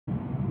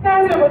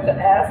Guys are a bunch of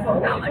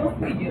assholes.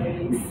 What are you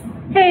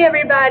doing? Hey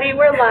everybody,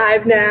 we're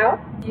live now.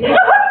 Yeah.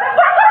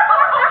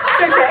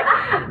 It's okay.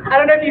 I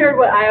don't know if you heard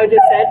what Io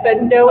just said,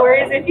 but no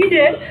worries if you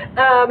did.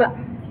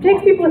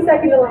 Takes people a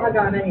second to log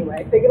on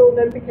anyway. They get a little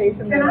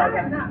notification. Can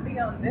I not be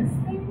on this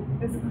thing?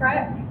 This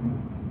crap?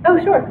 Oh,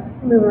 sure.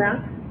 Move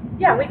around.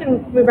 Yeah, we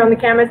can move around the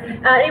cameras.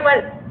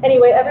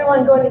 Anyway,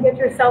 everyone going to get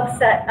yourself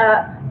set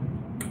up.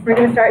 We're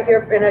going to start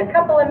here in a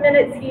couple of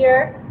minutes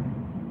here.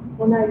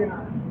 Well, no, you're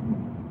not.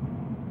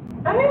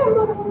 I am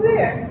over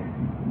there.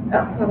 Oh,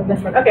 I'll move this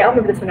one. Okay, I'll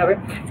move this one over.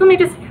 So we're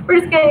just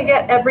going to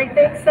get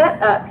everything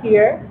set up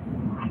here.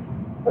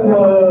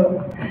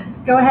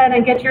 Go ahead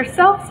and get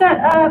yourself set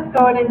up.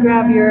 Go ahead and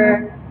grab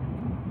your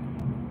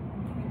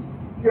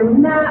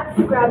mats.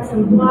 Grab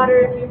some water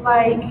if you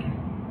like.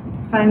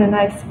 Find a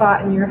nice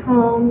spot in your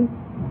home.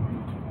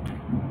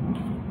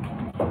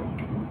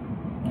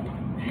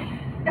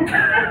 Let's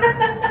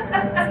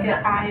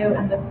get Io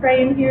in the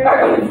frame here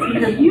so you can see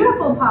her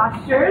beautiful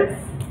postures.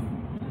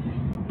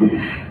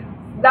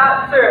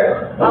 Not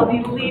true. I'll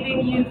be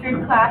leading you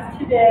through class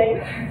today.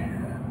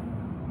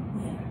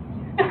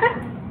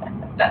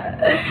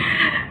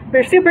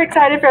 We're super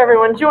excited for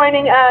everyone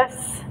joining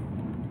us.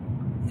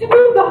 She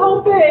moved the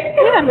whole thing.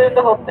 Yeah, move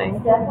the whole thing.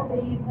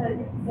 Definitely you put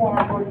it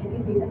down or you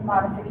can do the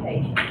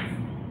modifications.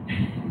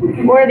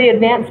 Or the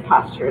advanced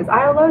postures.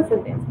 Io loves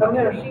advanced postures.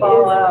 I'm going to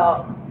fall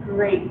out.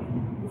 Great.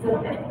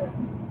 Okay.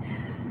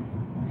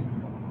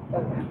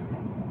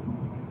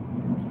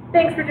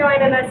 Thanks for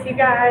joining us, you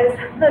guys.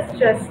 Let's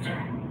just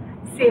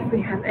see if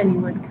we have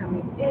anyone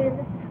coming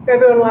in. For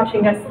everyone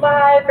watching us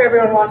live, for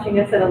everyone watching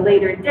us at a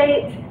later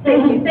date,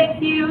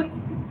 thank you.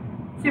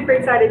 Super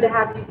excited to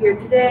have you here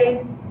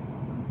today.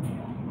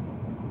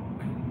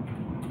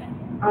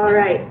 All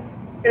right,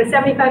 got a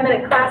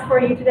 75-minute class for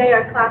you today,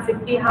 our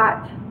classic Be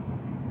Hot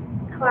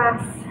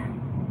class.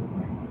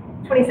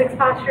 26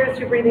 postures,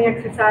 2 breathing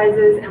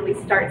exercises, and we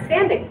start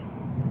standing.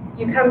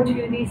 You come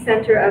to the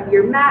center of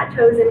your mat,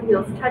 toes and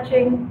heels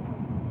touching.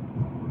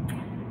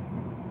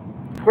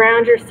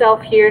 Ground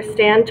yourself here,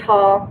 stand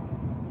tall.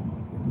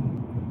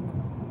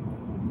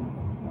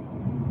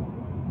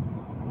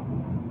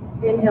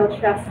 Inhale,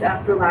 chest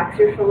up, relax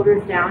your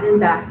shoulders down and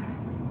back.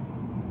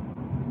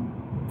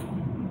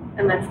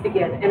 And let's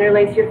begin.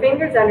 Interlace your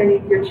fingers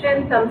underneath your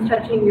chin, thumbs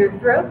touching your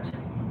throat.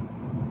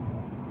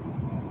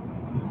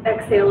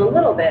 Exhale a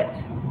little bit.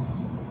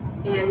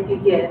 And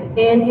begin.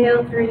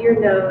 Inhale through your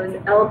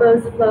nose,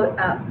 elbows float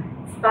up,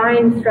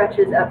 spine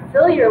stretches up,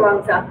 fill your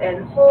lungs up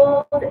and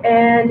hold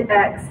and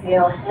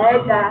exhale.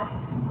 Head back,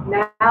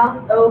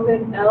 mouth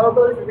open,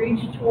 elbows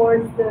reach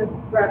towards the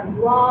front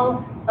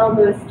wall,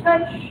 elbows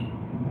touch,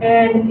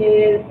 and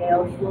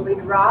inhale. Slowly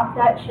drop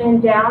that chin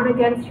down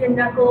against your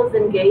knuckles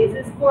and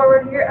gazes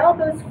forward. Your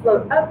elbows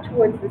float up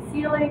towards the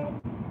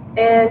ceiling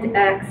and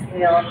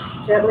exhale.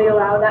 Gently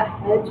allow that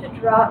head to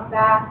drop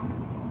back.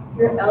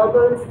 Your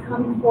elbows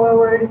come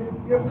forward,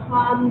 your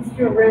palms,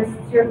 your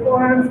wrists, your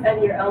forearms,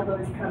 and your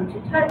elbows come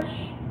to touch.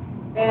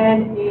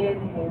 And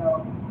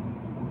inhale.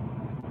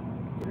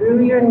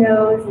 Through your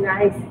nose,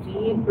 nice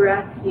deep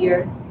breath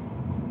here.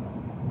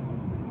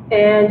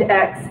 And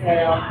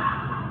exhale.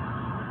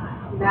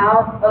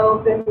 Mouth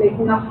open,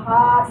 making a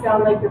ha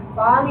sound like you're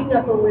fogging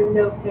up a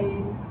window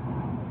pane.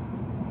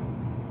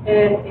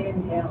 And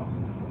inhale.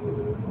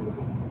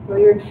 Feel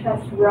your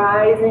chest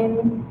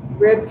rising.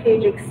 Rib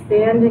cage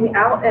expanding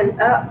out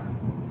and up,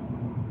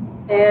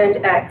 and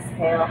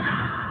exhale.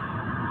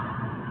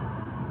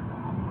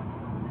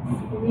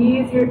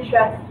 Squeeze your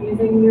chest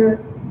using your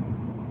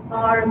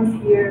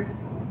arms here.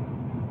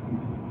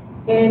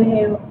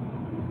 Inhale.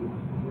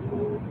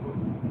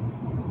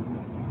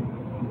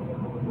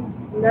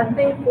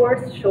 Nothing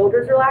forced,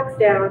 shoulders relax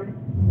down,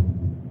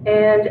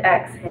 and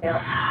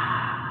exhale.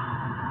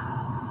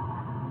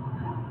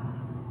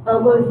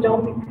 Elbows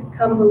don't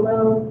come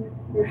below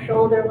your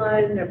shoulder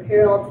line, they're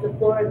parallel to the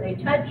floor and they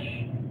touch.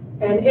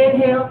 And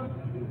inhale.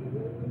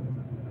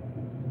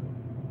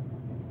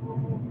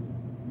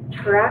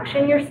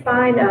 Traction your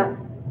spine up.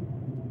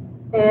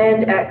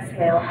 And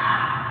exhale.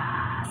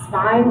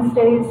 Spine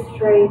stays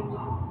straight.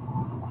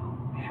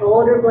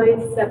 Shoulder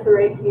blades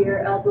separate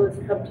here, elbows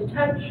come to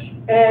touch.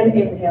 And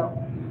inhale.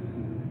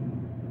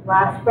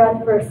 Last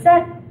breath for a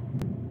set.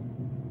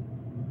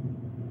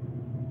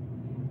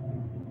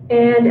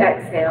 And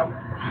exhale.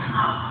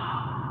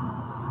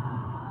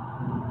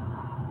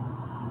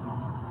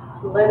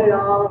 Let it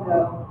all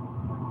go.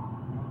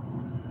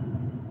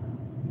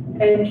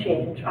 And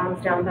change.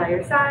 Arms down by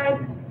your side.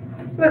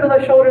 Wiggle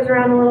those shoulders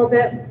around a little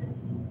bit.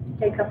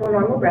 Take a couple of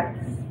normal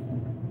breaths.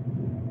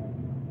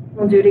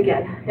 We'll do it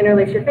again.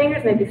 Interlace your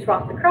fingers, maybe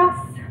swap the cross.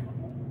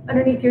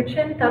 Underneath your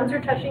chin, thumbs are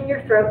touching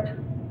your throat.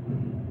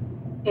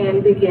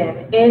 And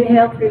begin.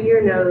 Inhale through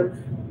your nose.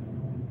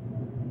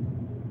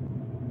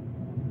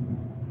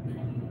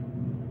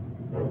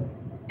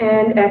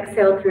 And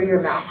exhale through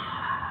your mouth.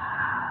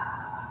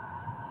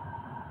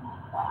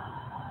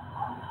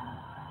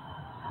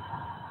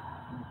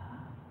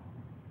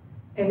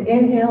 And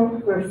inhale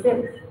for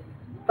 6,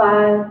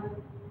 5,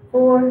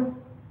 4,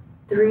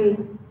 3,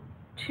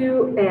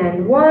 2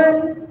 and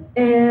 1,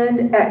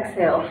 and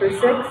exhale for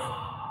 6,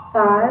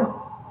 5,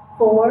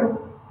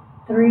 4,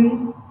 3,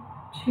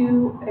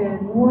 2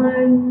 and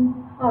 1,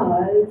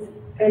 pause,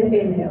 and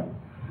inhale.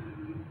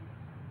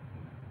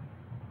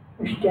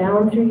 Push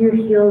down through your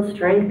heels,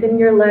 strengthen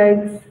your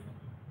legs,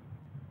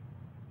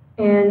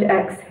 and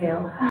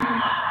exhale.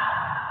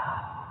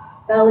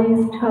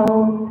 Belly's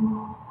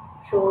toned,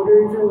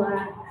 shoulders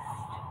relaxed.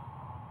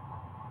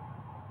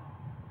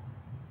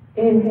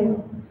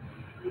 Inhale.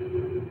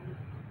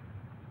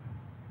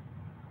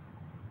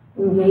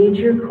 Engage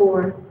your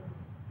core.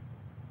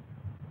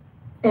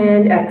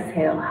 And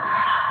exhale.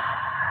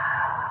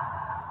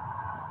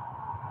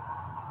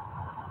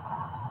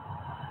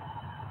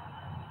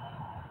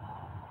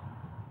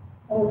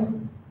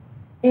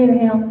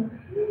 Inhale.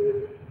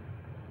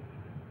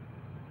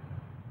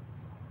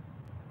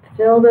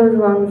 Fill those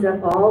lungs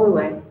up all the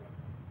way.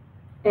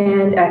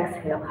 And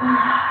exhale.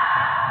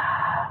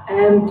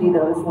 Empty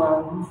those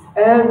lungs.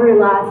 Every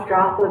last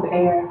drop of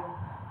air.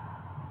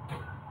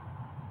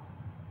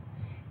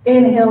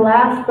 Inhale,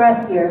 last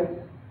breath here.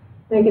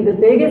 Make it the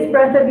biggest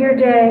breath of your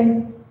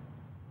day.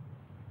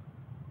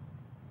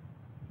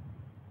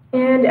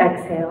 And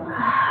exhale.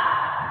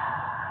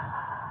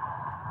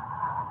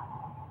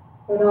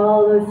 Let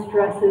all those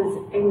stresses,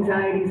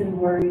 anxieties, and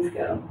worries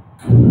go.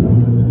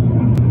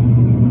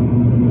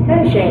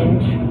 And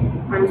change.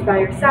 Arms by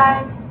your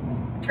side.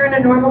 Turn to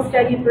normal,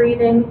 steady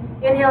breathing.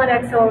 Inhale and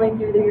exhale only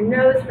through your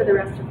nose for the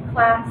rest of the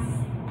class.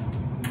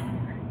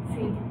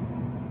 See.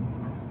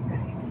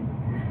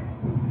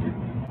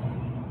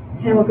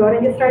 And we'll go ahead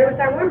and get started with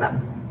our warm-up.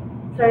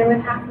 Starting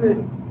with half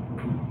moon.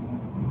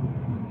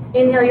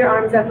 Inhale your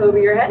arms up over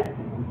your head.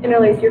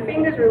 Interlace your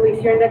fingers,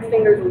 release your index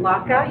fingers,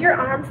 lock out your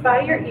arms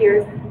by your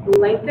ears,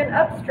 lengthen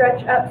up,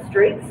 stretch up,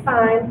 straight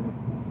spine.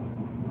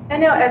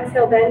 And now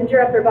exhale, bend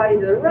your upper body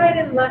to the right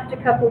and left a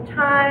couple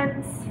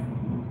times.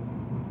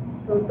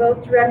 Go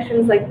both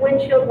directions like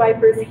windshield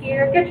wipers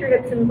here. Get your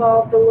hips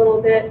involved a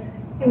little bit.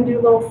 You can do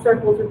little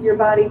circles with your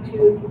body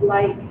too if you'd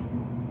like.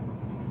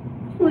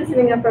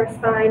 Loosening up our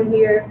spine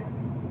here.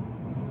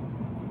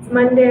 It's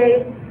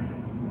Monday.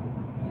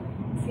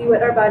 See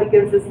what our body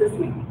gives us this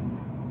week.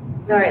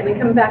 All right, then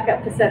come back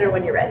up to center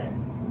when you're ready.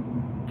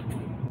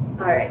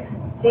 All right,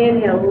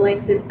 inhale,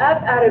 lengthen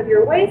up out of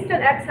your waist,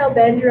 and exhale,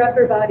 bend your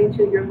upper body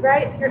to your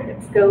right, your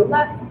hips go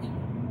left,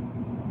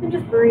 and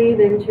just breathe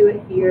into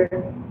it here.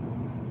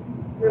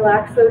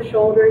 Relax those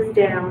shoulders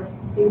down.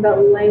 Think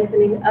about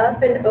lengthening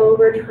up and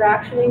over,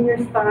 tractioning your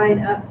spine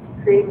up,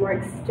 create more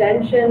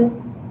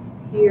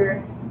extension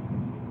here.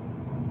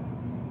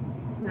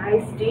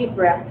 Nice deep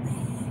breaths.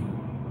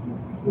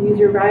 Use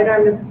your right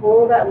arm to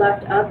pull that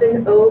left up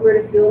and over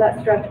to feel that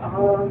stretch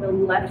all along the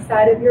left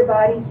side of your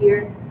body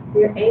here.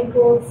 Your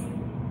ankles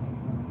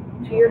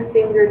to your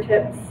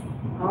fingertips,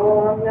 all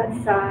along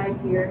that side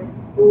here.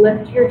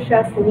 Lift your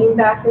chest, lean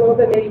back a little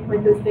bit, maybe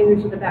point those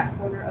fingers to the back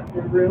corner of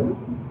the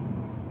room.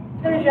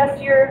 And adjust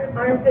your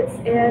armpits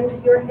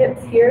and your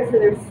hips here so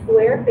they're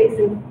square,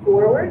 facing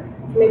forward.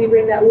 So maybe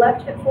bring that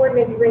left hip forward,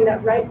 maybe bring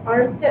that right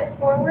armpit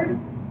forward.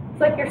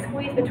 It's like you're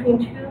squeezed between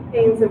two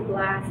panes of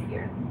glass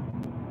here.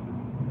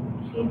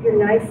 Keep your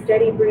nice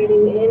steady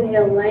breathing.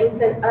 Inhale,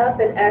 lengthen up,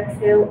 and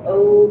exhale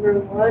over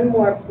one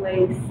more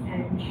place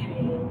and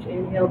change.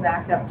 Inhale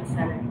back up to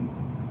center.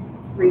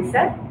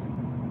 Reset.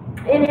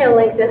 Inhale,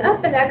 lengthen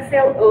up, and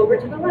exhale over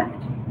to the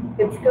left.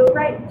 Hips go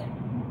right.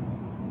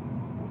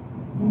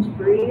 And just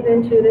breathe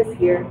into this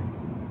here.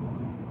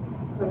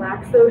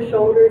 Relax those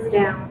shoulders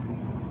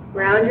down.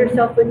 Ground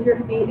yourself with your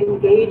feet.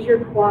 Engage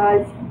your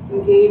quads.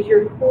 Engage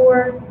your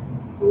core.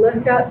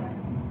 Lift up.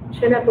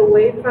 Chin up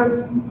away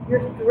from your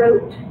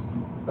throat.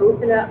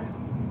 Open up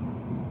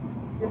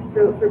your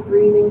throat for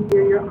breathing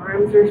here. Your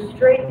arms are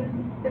straight.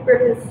 The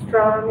grip is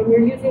strong. And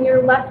you're using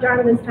your left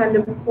arm this time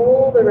to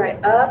pull the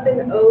right up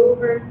and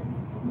over.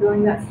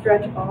 Feeling that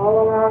stretch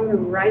all along the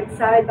right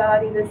side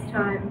body this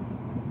time.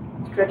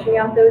 Stretching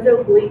out those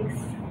obliques.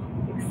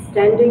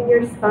 Extending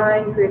your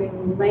spine,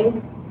 creating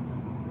length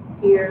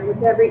here.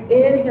 With every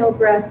inhale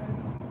breath,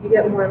 you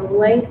get more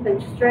length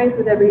and strength.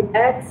 With every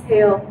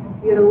exhale,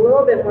 you get a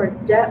little bit more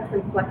depth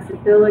and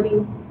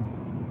flexibility.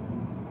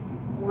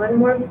 One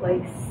more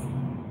place.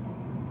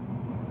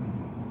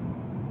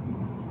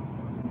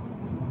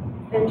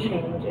 And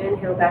change.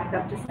 Inhale back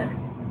up to center.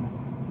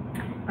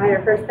 All right,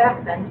 our first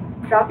back bend.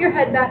 Drop your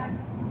head back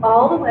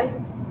all the way.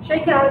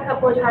 Shake it out a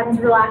couple of times,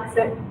 relax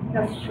it.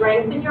 Now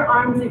strengthen your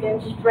arms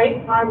again.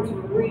 Straight arms,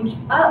 reach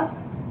up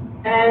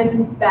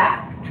and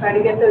back. Try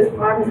to get those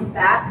arms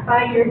back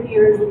by your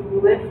ears.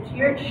 Lift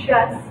your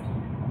chest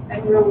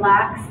and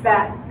relax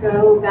back.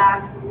 Go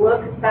back,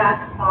 look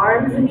back.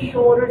 Arms and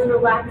shoulders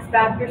relax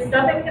back. Your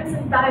stomach, hips,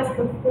 and thighs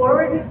come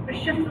forward, but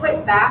shift the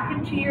weight back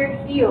into your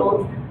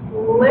heels.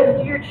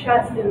 Lift your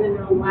chest and then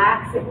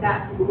relax it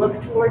back.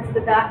 Look towards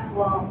the back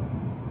wall.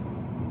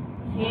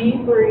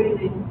 Keep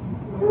breathing.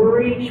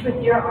 Reach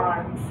with your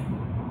arms.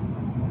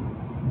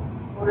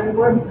 One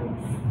more place.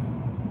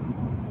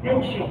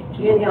 And change.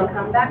 Inhale,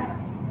 come back.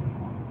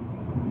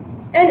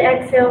 And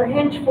exhale,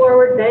 hinge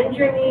forward, bend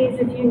your knees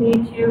if you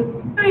need to.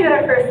 And we got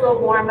our first little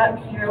warm up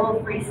here, a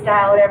little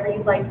freestyle, whatever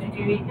you'd like to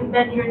do. You can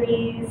bend your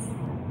knees,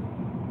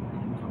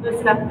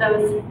 loosen up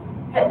those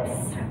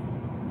hips.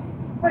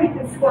 Or you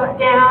can squat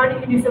down,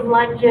 you can do some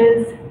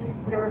lunges,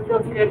 whatever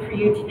feels good for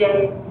you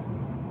today.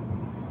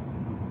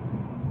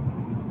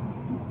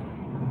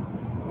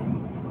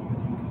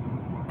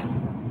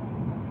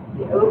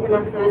 You open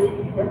up those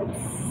hips,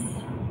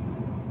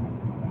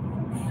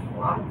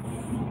 squats.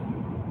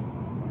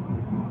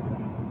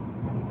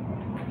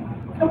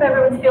 Hope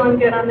everyone's feeling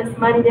good on this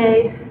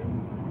Monday.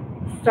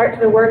 Start to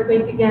the work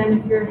week again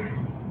if you're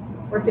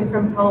working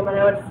from home. I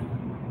know it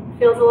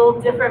feels a little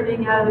different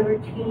being out of the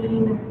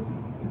routine.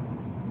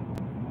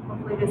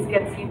 Hopefully this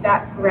gets you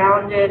back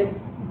grounded.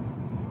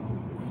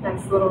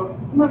 Nice little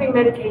moving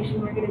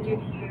meditation we're going to do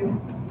here.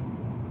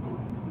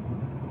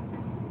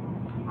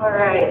 All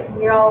right,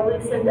 you're all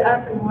loosened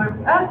up and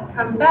warmed up.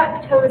 Come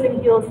back, toes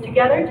and heels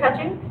together,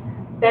 touching.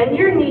 Bend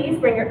your knees,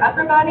 bring your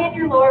upper body and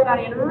your lower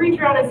body and reach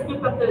around and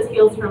scoop up those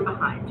heels from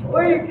behind.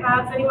 Or your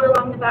calves anywhere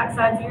along the back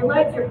sides of your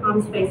legs, your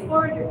palms face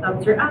forward, your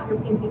thumbs are out, your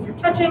pinkies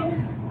are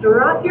touching.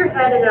 Drop your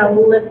head and now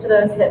lift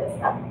those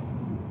hips up.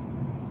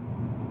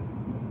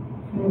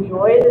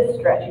 Enjoy the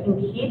stretch. You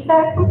can keep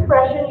that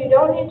compression. You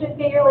don't need to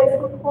get your legs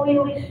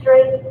completely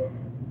straight.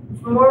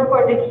 It's more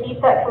important to keep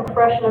that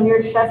compression of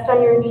your chest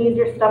on your knees,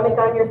 your stomach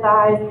on your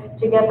thighs,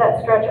 to get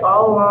that stretch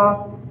all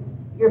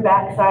along your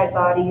backside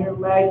body, your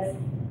legs,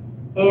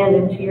 and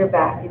into your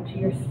back, into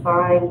your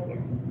spine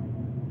here.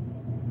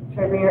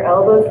 Try to bring your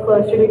elbows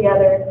closer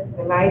together,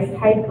 a nice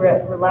tight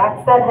grip.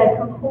 Relax that head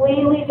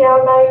completely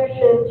down by your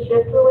shins.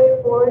 Shift the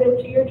weight forward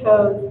into your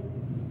toes.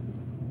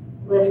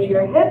 Lift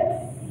your hips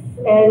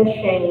and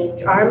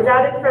change. Arms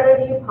out in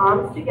front of you,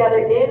 palms together.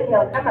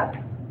 Inhale, come up.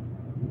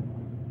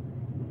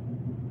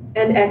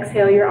 And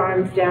exhale your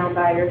arms down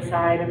by your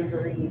side and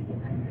breathe.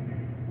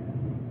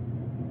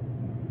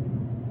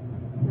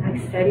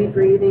 Nice steady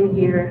breathing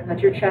here. Let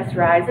your chest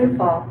rise and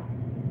fall.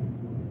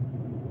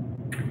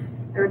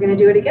 And we're going to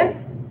do it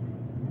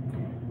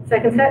again.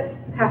 Second set,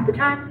 half the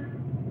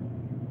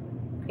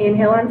time.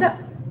 Inhale, arms up.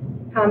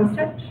 Palms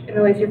touch.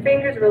 Interlace your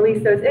fingers.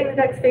 Release those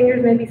index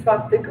fingers. Maybe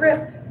swap the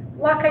grip.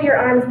 Lock out your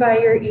arms by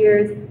your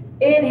ears.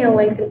 Inhale,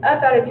 lengthen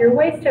up out of your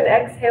waist, and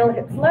exhale,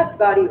 hips left,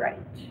 body right.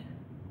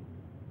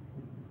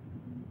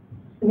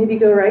 Maybe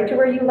go right to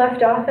where you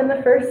left off in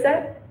the first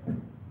set.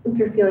 If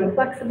you're feeling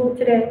flexible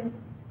today,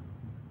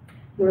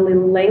 really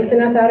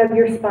lengthen up out of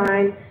your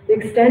spine. The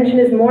extension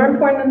is more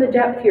important than the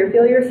depth here.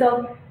 Feel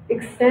yourself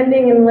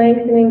extending and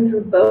lengthening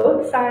through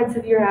both sides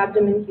of your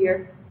abdomen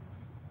here.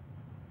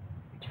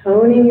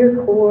 Toning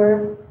your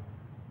core.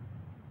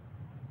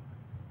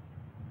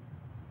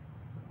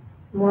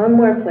 One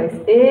more place.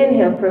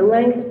 Inhale for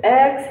length,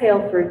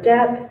 exhale for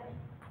depth,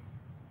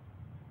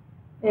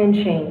 and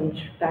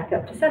change. Back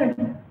up to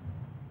center.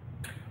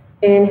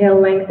 Inhale,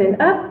 lengthen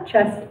up,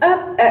 chest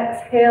up,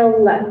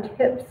 exhale, left,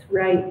 hips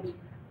right.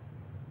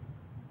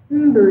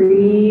 And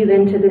breathe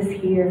into this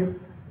here.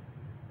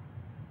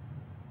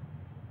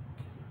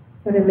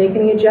 Go ahead and make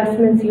any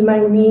adjustments you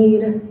might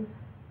need.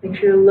 Make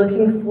sure you're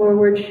looking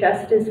forward,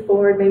 chest is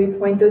forward. Maybe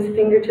point those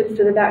fingertips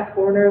to the back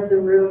corner of the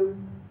room.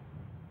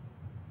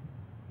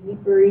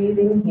 Keep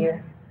breathing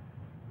here.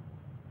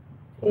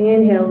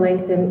 Inhale,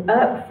 lengthen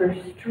up for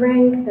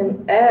strength,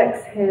 and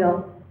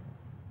exhale.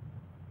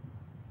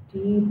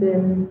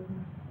 Deepen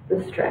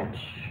the stretch.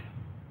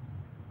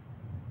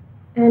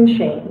 And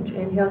change.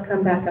 Inhale,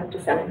 come back up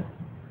to center.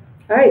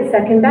 All right,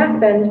 second back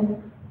bend.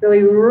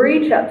 Really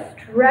reach up,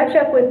 stretch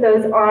up with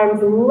those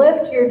arms,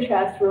 lift your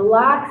chest,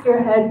 relax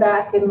your head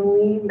back and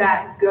lean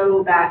back,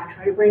 go back.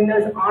 Try to bring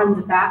those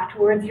arms back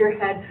towards your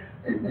head.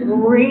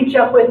 Reach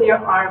up with your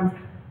arms.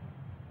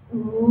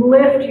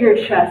 Lift your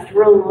chest,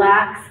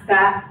 relax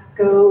back,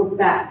 go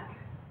back.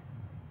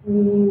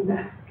 Lean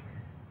back.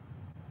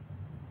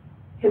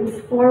 Hips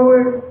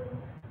forward,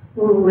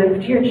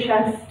 lift your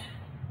chest.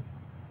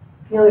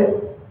 Feel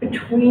it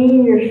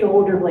between your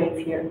shoulder blades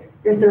here,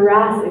 your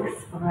thoracic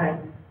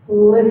spine.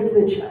 Lift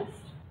the chest.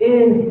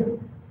 Inhale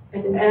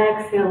and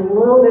exhale, a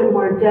little bit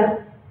more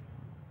depth.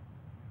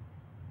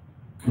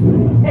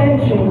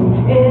 And change.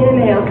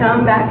 Inhale,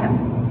 come back up.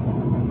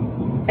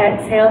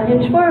 Exhale,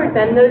 hinge forward,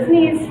 bend those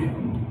knees.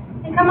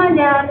 And come on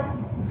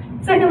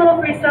down. Second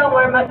little freestyle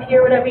warm up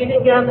here, whatever you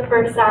didn't get on the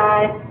first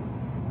side.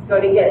 Let's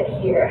go to get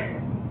it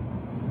here.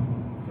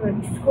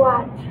 Going to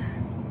squat.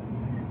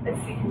 Let's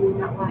see who's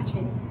not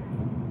watching.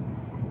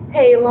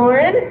 Hey,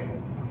 Lauren.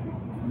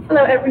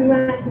 Hello,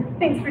 everyone.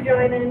 Thanks for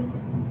joining.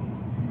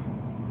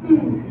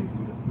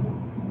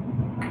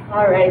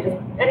 All right, just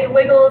any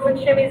wiggles and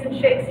shimmies and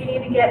shakes you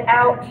need to get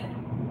out.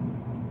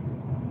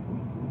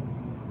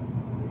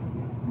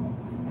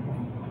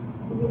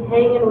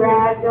 Hanging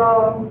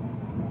ragdoll.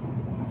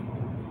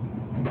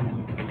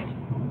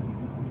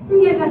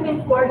 Yeah,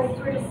 nothing forced.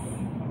 We're just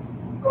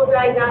a little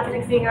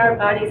diagnostic, seeing how our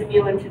body's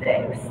feeling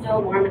today. We're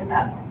still warming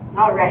up.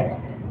 All right,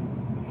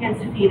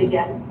 hands to feet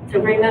again. So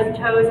bring those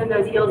toes and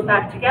those heels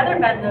back together,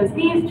 bend those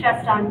knees,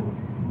 chest on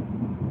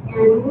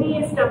Your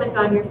knees, stomach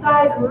on your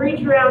thighs.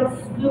 Reach around,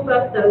 scoop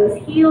up those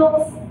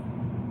heels.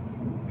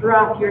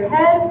 Drop your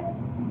head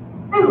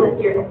and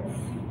lift your hips.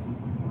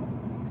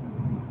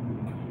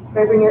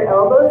 Bring your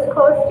elbows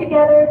close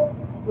together.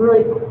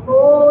 Really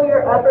pull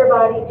your upper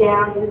body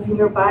down using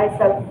your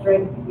bicep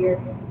strength here.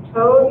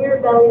 Tone your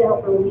belly to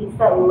help release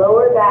that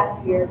lower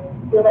back here.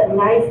 Feel that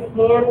nice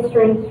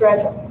hamstring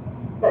stretch,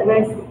 that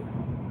nice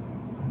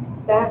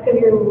back of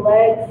your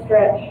leg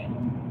stretch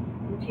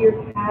into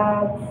your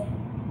calves.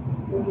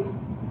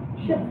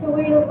 Shift the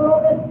weight a little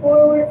bit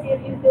forward. See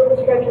if you feel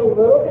the stretch a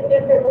little bit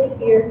differently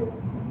here.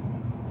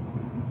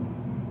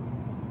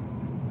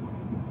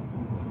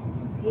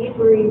 Keep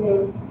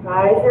breathing.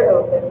 Eyes are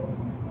open.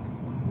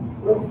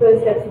 Lift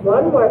those hips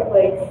one more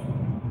place.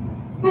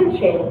 And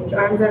change.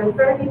 Arms are in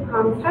front of you,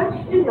 palms touch,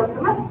 and they'll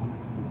come up.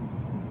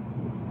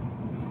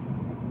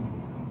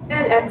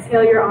 And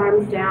exhale your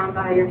arms down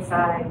by your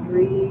side.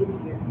 Breathe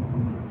here.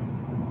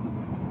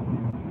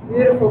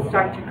 Beautiful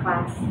start to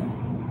class.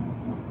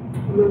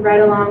 Move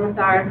right along with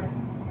our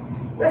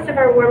rest of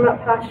our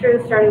warm-up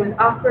postures, starting with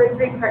awkward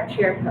three-part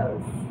chair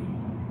pose.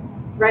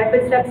 Right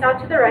foot steps out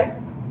to the right.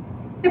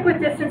 Hip width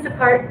distance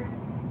apart.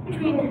 You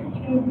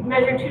can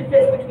measure 2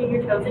 fists between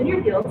your toes and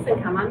your heels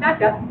and come on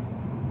back up.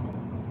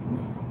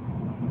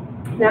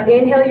 Now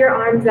inhale your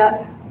arms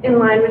up in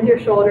line with your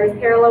shoulders,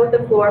 parallel with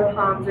the floor,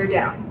 palms are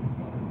down.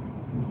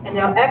 And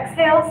now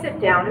exhale, sit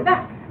down and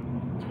back.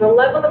 To the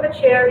level of a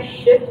chair,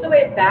 shift the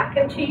weight back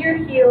into your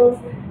heels.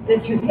 And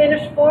if you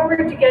hinge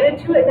forward to get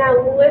into it,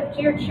 now lift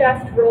your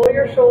chest, roll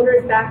your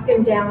shoulders back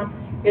and down.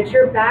 Get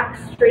your back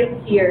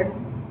straight here.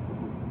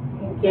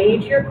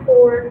 Engage your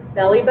core,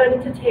 belly button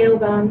to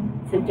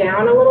tailbone. Sit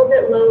down a little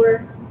bit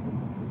lower.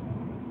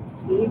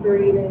 Keep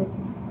breathing.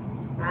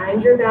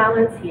 Find your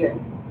balance here.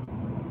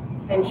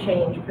 And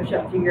change. Push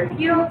up through your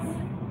heels.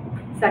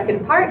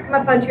 Second part, come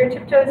up onto your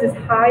tiptoes as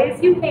high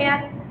as you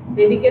can.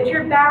 Maybe get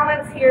your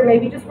balance here.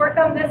 Maybe just work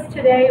on this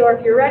today, or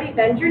if you're ready,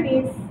 bend your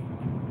knees.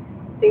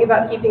 Think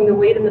about keeping the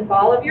weight in the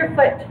ball of your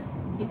foot.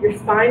 Keep your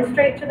spine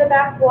straight to the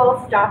back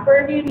wall. Stop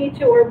wherever you need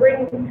to, or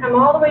come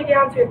all the way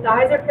down so your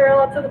thighs are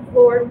parallel to the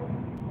floor.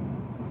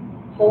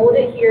 Hold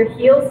it here.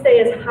 Heels stay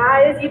as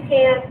high as you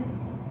can.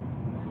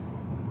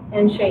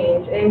 And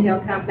change. Inhale,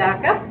 come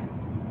back up.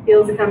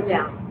 Heels come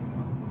down.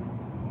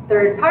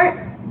 Third part,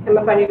 come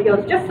up on your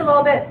heels just a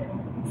little bit.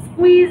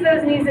 Squeeze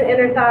those knees and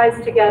inner thighs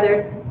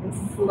together. And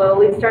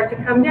slowly start to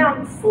come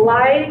down.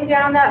 Sliding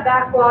down that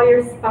back wall.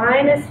 Your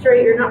spine is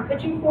straight. You're not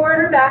pitching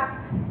forward or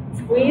back.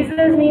 Squeeze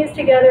those knees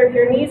together. If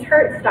your knees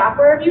hurt, stop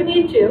wherever you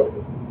need to.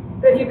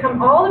 But if you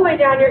come all the way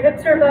down, your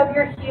hips are above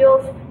your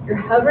heels. You're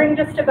hovering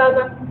just above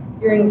them.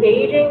 You're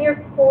engaging your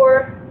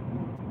core.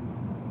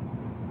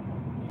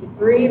 Keep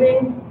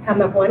breathing.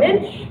 Come up 1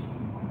 inch.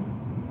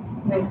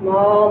 And then come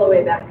all the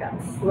way back up.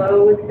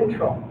 Slow with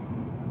control.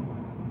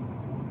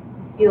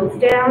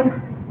 Heels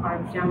down.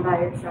 Arms down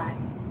by your side.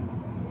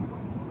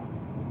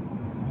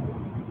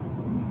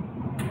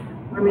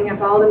 Warming up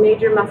all the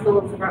major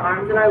muscles of our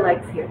arms and our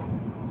legs here.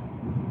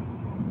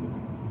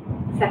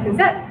 Second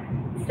set.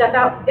 Step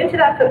out into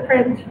that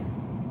footprint.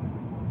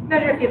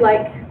 Measure if you'd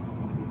like.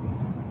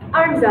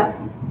 Arms up.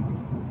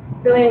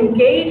 Really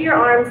engage your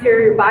arms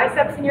here, your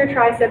biceps and your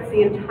triceps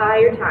the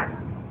entire time.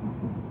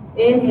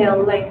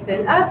 Inhale,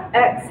 lengthen up.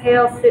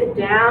 Exhale, sit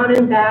down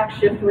and back.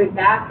 Shift the weight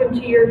back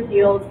into your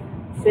heels.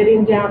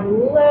 Sitting down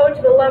low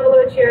to the level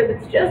of a chair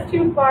that's just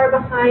too far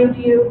behind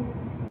you.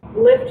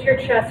 Lift your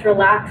chest,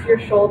 relax your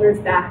shoulders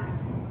back.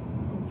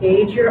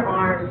 Engage your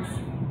arms.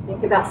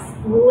 Think about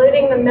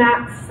splitting the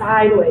mat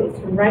sideways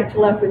from right to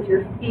left with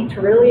your feet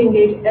to really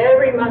engage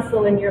every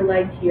muscle in your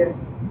leg here.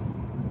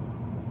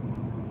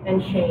 And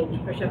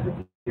change. Push up with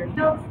your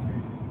heels.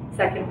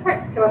 Second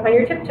part, come up on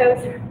your tiptoes.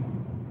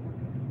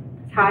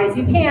 As high as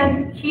you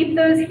can. Keep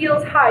those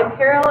heels high,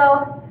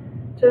 parallel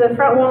to the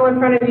front wall in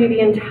front of you the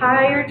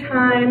entire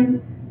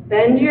time.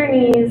 Bend your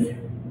knees.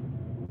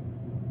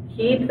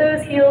 Keep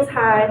those heels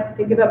high.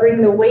 Think about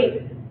bringing the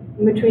weight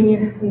in between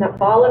you and the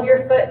ball of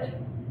your foot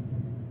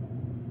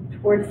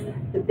towards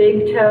the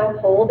big toe.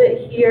 Hold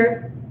it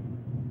here.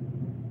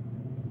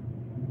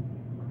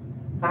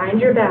 Find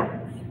your balance.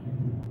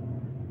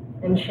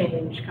 And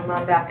change. Come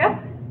on back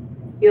up.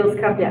 Heels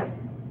come down.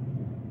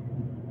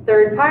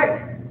 Third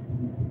part.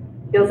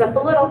 Heels up a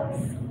little.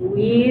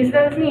 Squeeze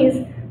those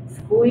knees.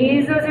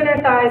 Squeeze those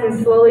inner thighs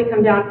and slowly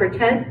come down for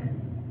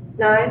 10,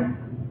 9,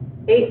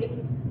 8,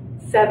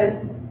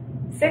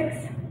 7,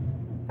 6,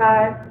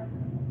 5,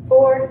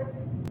 4,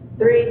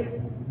 3,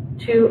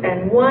 2,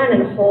 and 1.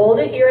 And hold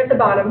it here at the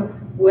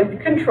bottom with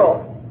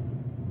control.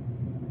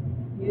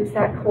 Use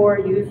that core.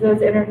 Use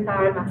those inner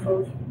thigh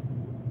muscles.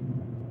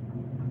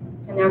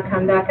 And now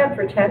come back up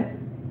for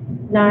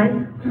 10,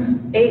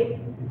 9, 8,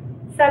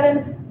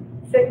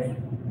 7, 6,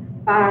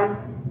 5,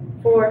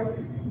 4,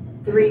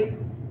 3,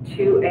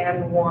 2,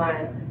 and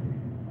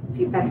 1.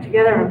 Feet back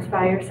together, arms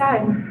by your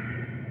side.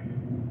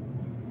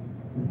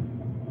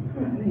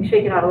 Let me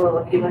shake it out a little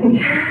if you like.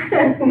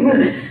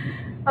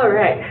 All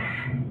right.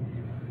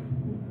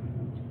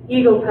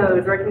 Eagle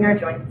pose, working our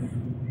joints.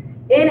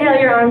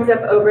 Inhale your arms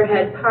up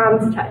overhead,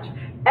 palms touch.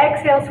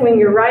 Exhale, swing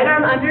your right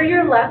arm under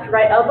your left,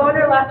 right elbow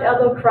under left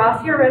elbow,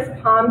 cross your wrist,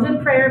 palms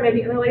in prayer.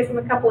 Maybe interlace them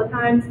a couple of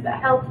times if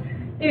that helps.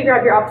 Maybe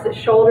grab your opposite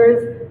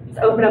shoulders. Just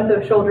open up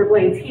those shoulder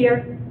blades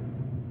here.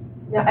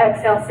 Now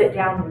exhale, sit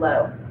down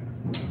low.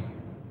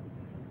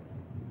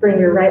 Bring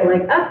your right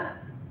leg up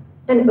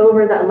and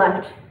over that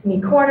left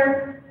knee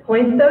corner.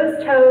 Point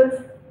those toes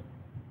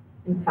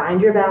and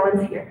find your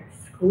balance here.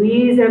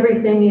 Squeeze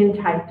everything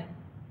in tight.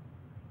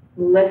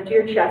 Lift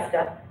your chest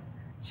up.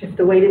 Shift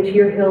the weight into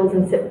your heels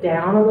and sit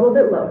down a little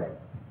bit lower.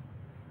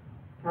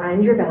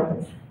 Find your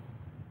balance.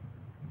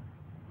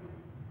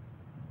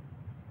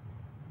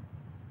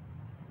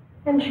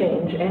 And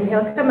change.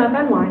 Inhale, come up,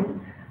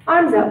 unwind.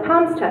 Arms out,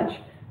 palms touch.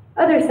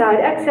 Other side,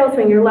 exhale,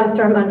 swing your left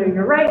arm under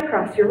your right,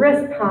 cross your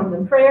wrist, palms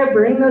in prayer,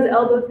 bring those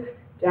elbows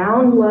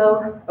down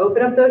low,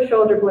 open up those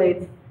shoulder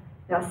blades.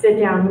 Now sit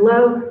down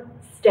low,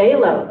 stay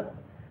low.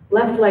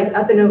 Left leg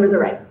up and over the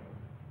right.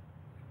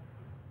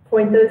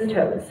 Point those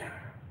toes.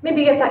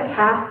 Maybe get that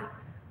calf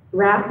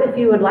wrap if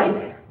you would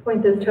like.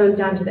 Point those toes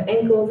down to the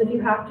ankles if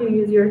you have to.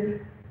 You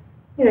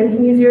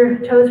can use your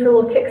toes for a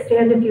little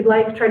kickstand if you'd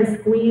like. Try to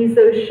squeeze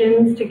those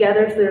shins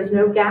together so there's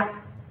no gap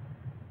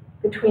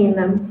between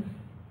them.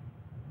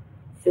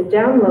 Sit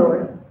down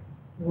lower.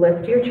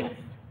 Lift your chest.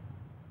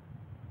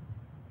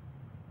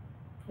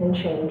 And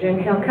change.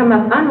 Inhale, come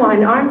up,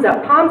 unwind, arms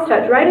up, palms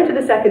touch right into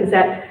the second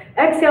set.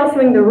 Exhale,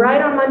 swing the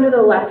right arm under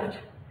the left.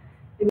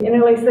 Maybe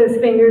interlace those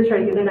fingers, try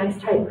to get a nice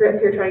tight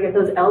grip here. Try to get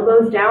those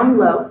elbows down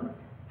low,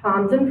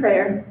 palms in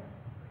prayer.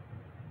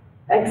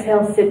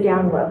 Exhale, sit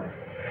down low.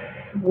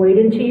 Weight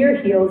into your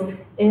heels.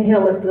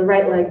 Inhale, lift the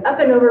right leg up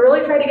and over.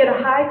 Really try to get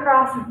a high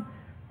cross,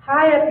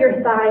 high up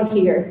your thigh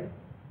here.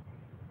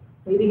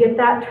 Maybe get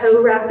that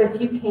toe wrap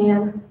if you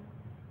can.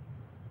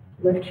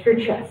 Lift your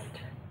chest.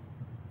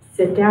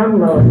 Sit down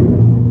low.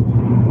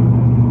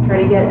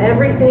 Try to get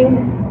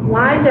everything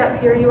lined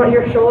up here. You want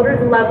your shoulders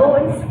level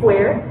and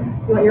square.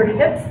 You want your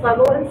hips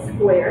level and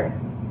square.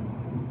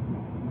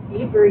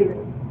 Keep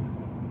breathing.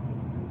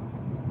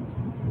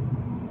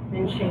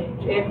 And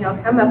change. Inhale,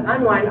 come up,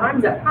 unwind,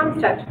 arms up,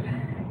 palms touch.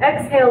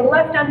 Exhale,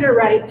 left under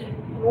right.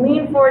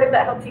 Lean forward if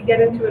that helps you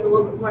get into it a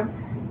little bit more.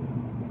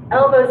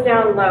 Elbows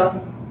down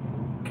low.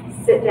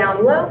 Sit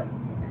down low.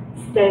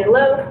 Stay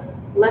low.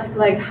 Left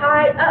leg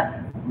high, up,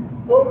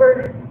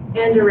 over,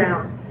 and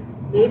around.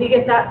 Maybe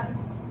get that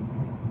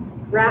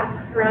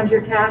wrap around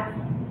your calf.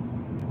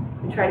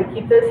 And try to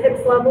keep those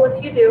hips level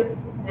if you do,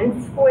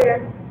 and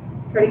square.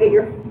 Try to get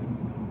your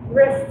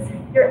wrists,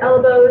 your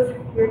elbows,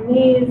 your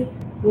knees,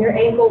 and your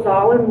ankles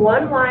all in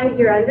one line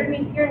here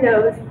underneath your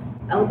nose.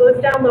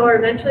 Elbows down lower,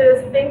 eventually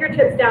those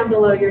fingertips down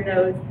below your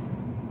nose.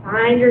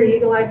 Find your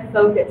eagle-eye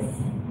focus.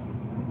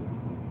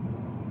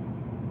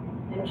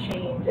 And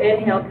change.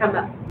 Inhale, come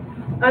up.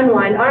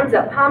 Unwind, arms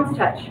up, palms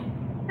touch.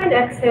 And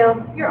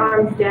exhale, your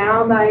arms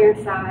down by your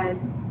side.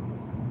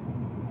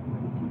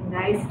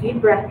 Nice deep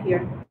breath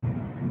here.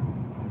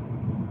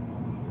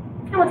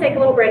 And we'll take a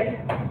little break.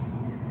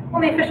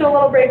 Only official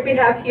little break we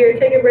have here.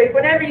 Take a break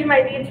whenever you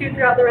might need to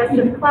throughout the rest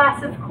of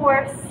class, of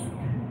course.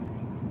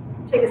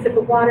 Take a sip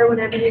of water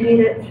whenever you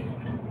need it.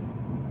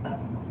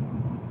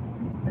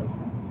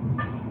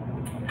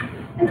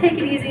 And take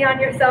it easy on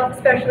yourself,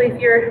 especially if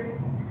you're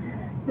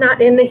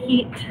not in the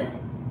heat.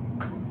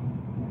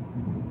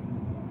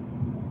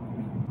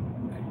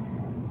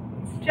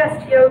 It's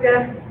just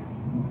yoga.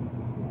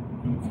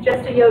 It's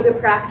just a yoga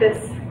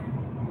practice.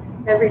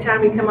 Every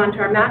time we come onto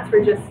our mats,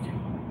 we're just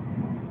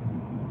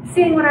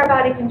seeing what our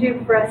body can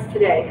do for us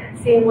today,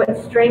 seeing what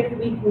strength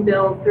we can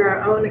build through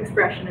our own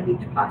expression of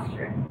each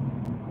posture.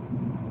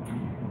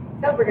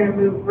 So we're going to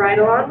move right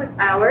along with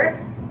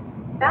our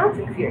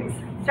balancing series,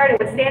 starting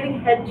with standing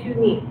head to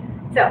knee.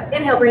 So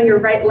inhale, bring your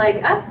right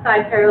leg up,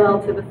 thigh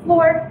parallel to the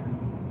floor,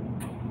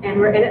 and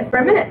we're in it for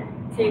a minute.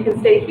 So you can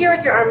stay here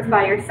with your arms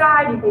by your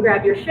side. You can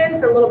grab your shin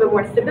for a little bit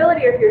more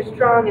stability, or if you're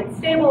strong and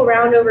stable,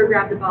 round over,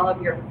 grab the ball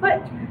of your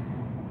foot.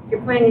 If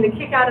you're planning to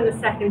kick out in the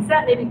second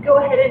set, maybe go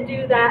ahead and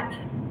do that.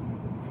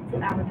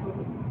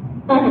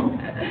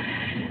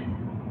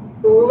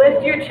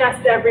 Lift your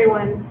chest,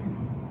 everyone.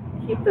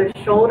 Keep those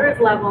shoulders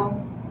level.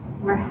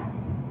 I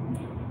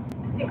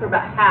think we're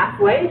about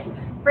halfway.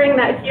 Bring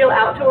that heel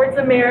out towards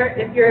the mirror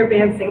if you're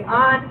advancing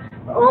on.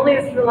 But only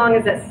as long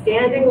as that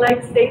standing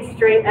leg stays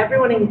straight.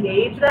 Everyone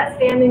engage that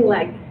standing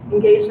leg.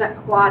 Engage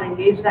that quad.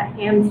 Engage that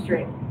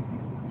hamstring.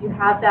 If you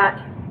have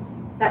that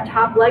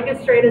top leg is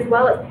straight as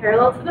well. It's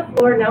parallel to the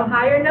floor. No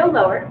higher, no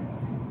lower.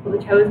 Pull the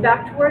toes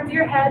back towards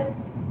your head.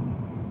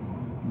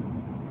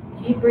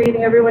 Keep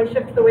breathing. Everyone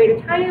shift the weight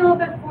a tiny little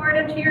bit forward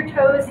into your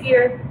toes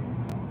here.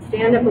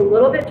 Stand up a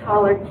little bit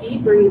taller.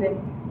 Keep breathing.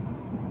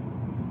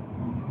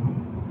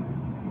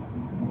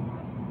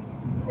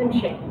 And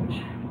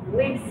change.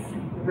 Release.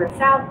 Reverse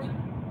out.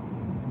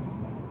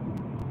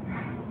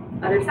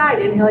 Other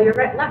side. Inhale your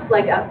left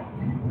leg up.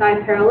 Thigh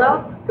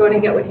parallel. Go ahead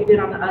and get what you did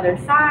on the other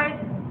side.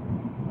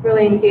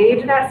 Really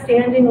engage that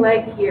standing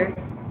leg here.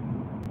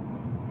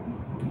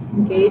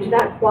 Engage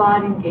that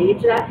quad.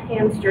 Engage that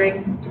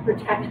hamstring.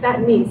 protect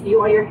that knee. So you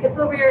want your hip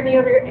over your knee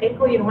over your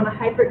ankle. You don't want to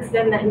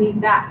hyperextend that knee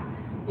back.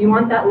 You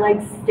want that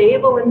leg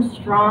stable and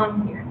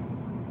strong here.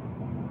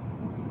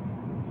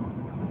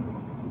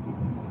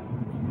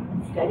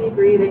 Steady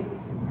breathing.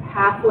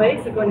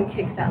 Halfway, so go ahead and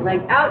kick that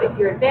leg out if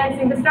you're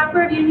advancing, but stop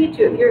wherever you need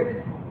to. If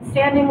your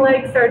standing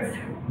leg starts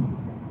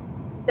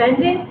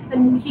bending,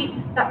 then keep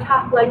that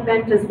top leg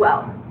bent as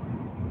well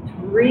to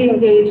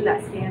re-engage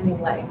that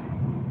standing leg.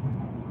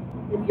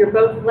 If your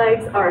both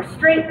legs are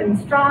straight and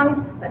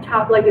strong, that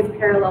top leg is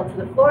parallel to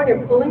the floor, and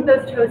you're pulling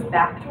those toes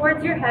back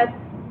towards your head.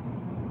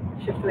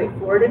 Shift the weight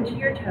forward into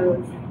your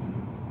toes.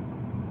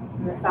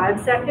 Another 5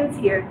 seconds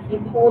here.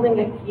 Keep holding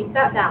it, keep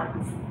that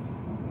balance.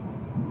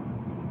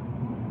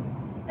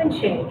 And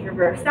change,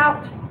 reverse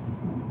out.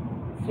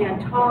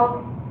 Stand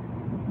tall.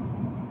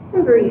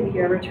 And breathe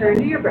here, return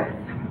to your breath.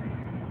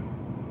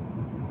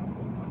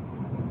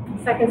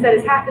 Second set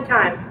is half the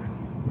time.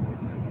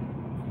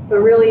 But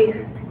really,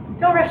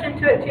 don't rush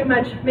into it too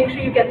much. Make sure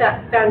you get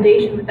that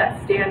foundation with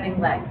that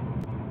standing leg.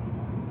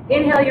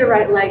 Inhale your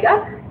right leg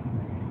up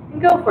and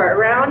go for it.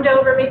 Round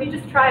over, maybe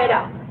just try it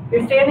out. If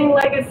your standing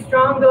leg is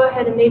strong, go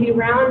ahead and maybe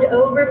round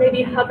over,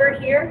 maybe hover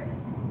here.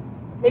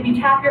 Maybe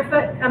tap your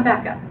foot, come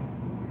back up.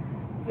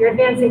 If you're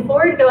advancing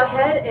forward, go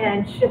ahead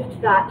and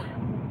shift that.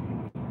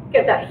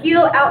 Get that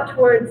heel out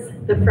towards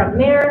the front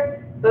mirror.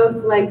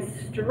 Both legs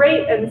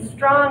straight and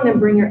strong, then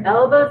bring your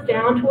elbows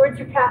down towards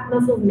your calf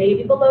muscles,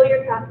 maybe below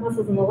your calf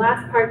muscles. And the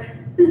last part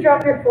is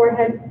drop your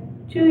forehead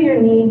to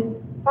your knee.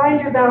 Find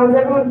your balance.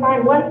 Everyone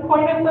find one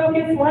point of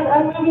focus, one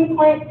unmoving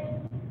point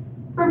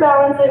for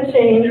balance and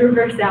change.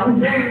 Reverse out.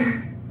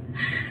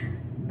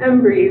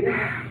 And breathe.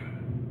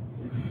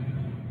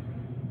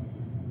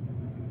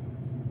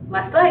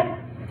 Left leg.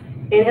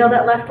 Inhale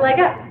that left leg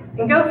up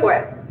and go for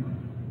it.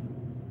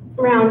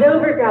 Round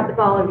over, grab the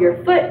ball of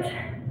your foot.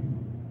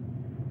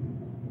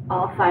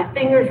 All 5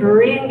 fingers,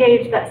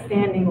 re-engage that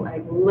standing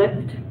leg.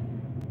 Lift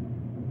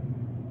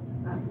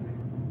up.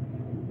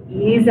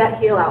 Ease that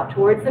heel out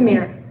towards the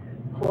mirror.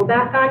 Pull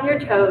back on your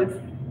toes.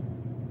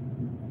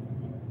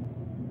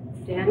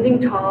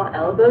 Standing tall,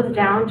 elbows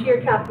down to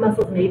your calf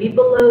muscles, maybe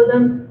below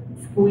them.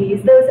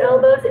 Squeeze those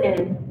elbows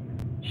in.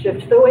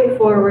 Shift the weight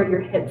forward,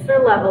 your hips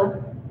are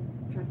level.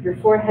 Drop your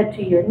forehead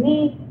to your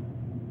knee.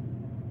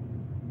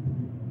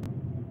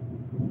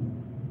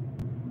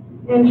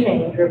 And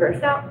change,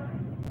 reverse out.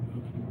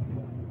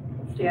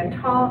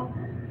 Stand tall.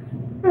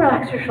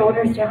 Relax your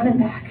shoulders down and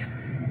back.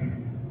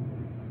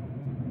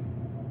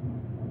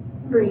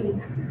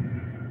 Breathe.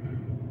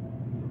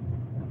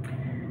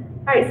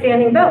 All right,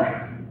 standing bow.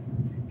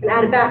 Can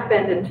add a back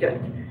bend into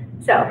it.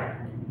 So,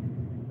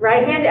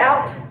 right hand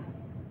out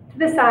to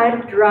the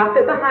side, drop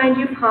it behind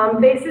you,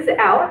 palm faces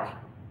out.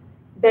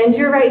 Bend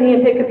your right knee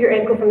and pick up your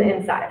ankle from the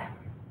inside.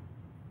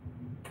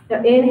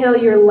 Now inhale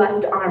your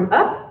left arm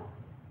up,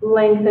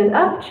 lengthen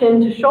up, chin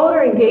to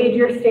shoulder, engage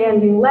your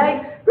standing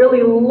leg.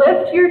 Really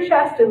lift your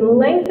chest and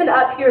lengthen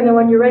up here, and then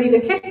when you're ready to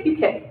kick, you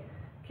kick.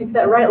 Kick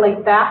that right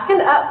leg back and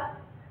up.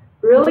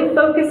 Really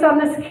focus on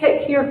this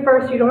kick here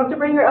first. You don't have to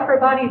bring your upper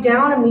body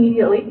down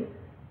immediately.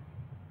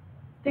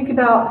 Think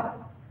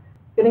about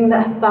getting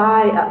that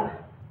thigh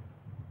up,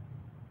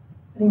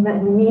 getting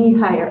that knee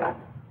higher up,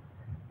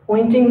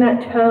 pointing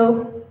that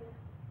toe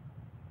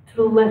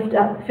to lift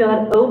up. Feel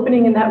that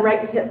opening in that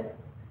right hip.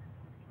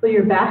 Feel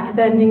your back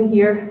bending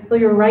here. Feel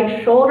your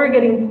right shoulder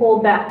getting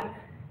pulled back.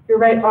 Your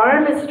right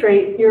arm is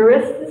straight, your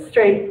wrist is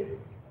straight.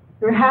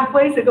 You're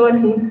halfway, so go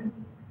ahead and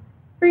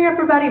bring your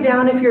upper body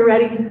down if you're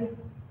ready.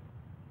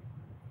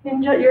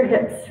 Hinge at your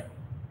hips.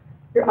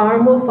 Your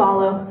arm will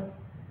follow.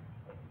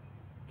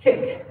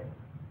 Kick,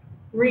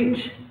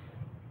 reach,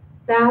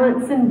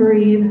 balance and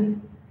breathe.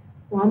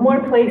 One more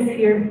place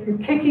here. You're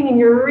kicking and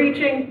you're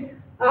reaching.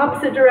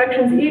 Opposite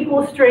directions,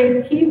 equal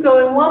strength. Keep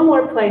going, one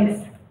more place.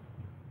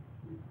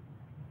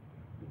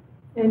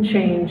 And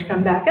change,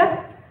 come back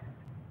up.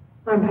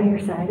 Arm by your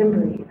side and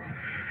breathe.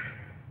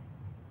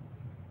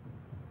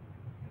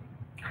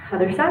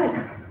 Other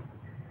side.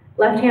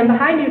 Left hand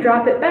behind you,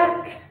 drop it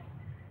back.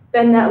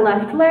 Bend that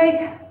left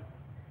leg.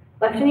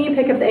 Left knee,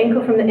 pick up the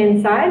ankle from the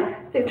inside.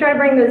 Try to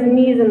bring those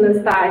knees and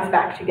those thighs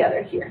back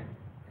together here.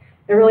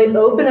 And really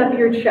open up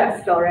your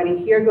chest already.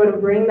 Here, go to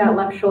bring that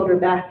left shoulder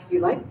back if you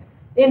like.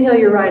 Inhale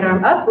your right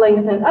arm up,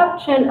 lengthen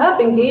up, chin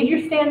up, engage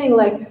your standing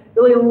leg.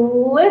 Really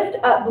lift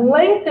up,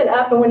 lengthen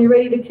up, and when you're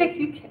ready to kick,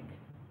 you kick.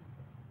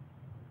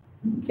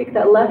 Kick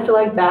that left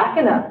leg back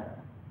and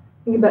up.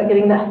 Think about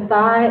getting that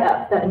thigh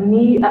up, that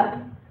knee up.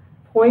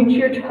 Point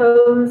your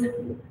toes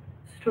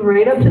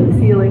straight up to the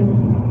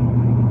ceiling.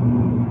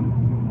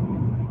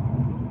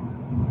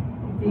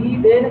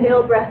 Deep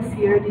inhale breaths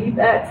here, deep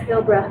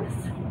exhale breaths.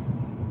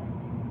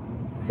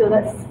 Feel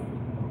that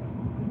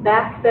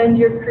back bend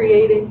you're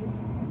creating.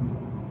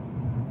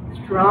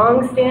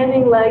 Strong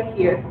standing leg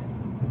here.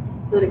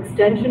 Feel that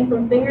extension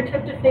from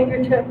fingertip to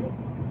fingertip.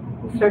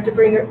 Start to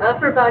bring your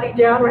upper body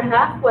down. We're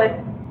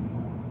halfway.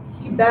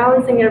 Keep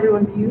balancing,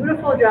 everyone.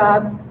 Beautiful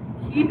job.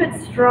 Keep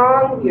it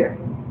strong here.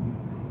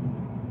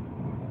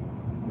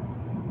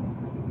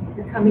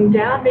 Your Coming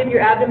down, maybe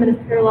your abdomen is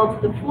parallel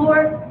to the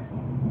floor.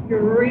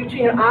 You're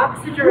reaching in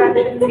opposite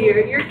directions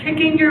here. You're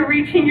kicking, you're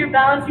reaching, you're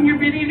balancing, you're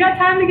breathing. You've got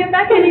time to get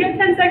back in. You got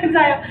 10 seconds,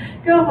 Io.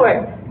 Go for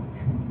it.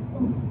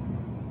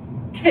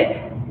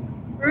 Kick,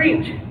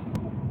 reach,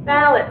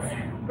 balance,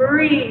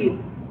 breathe.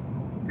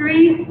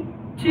 3,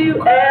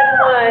 2, and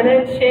 1,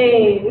 and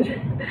change.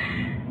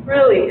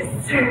 Release.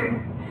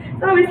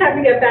 It's always time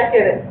to get back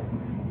in it.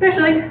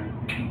 Especially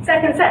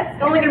second set.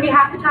 It's only going to be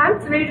half the time,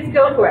 so maybe just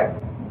go for it.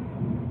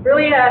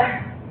 Really,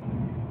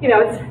 you know,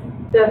 it's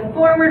the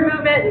forward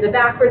movement and the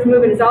backwards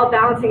movement is all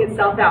balancing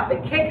itself out. The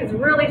kick is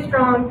really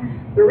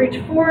strong. The reach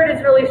forward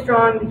is really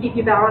strong to keep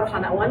you balanced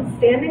on that one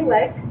standing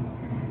leg.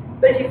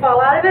 But if you fall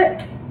out of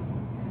it,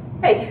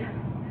 hey,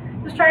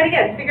 just try it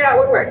again. Figure out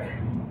what worked.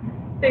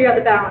 Figure out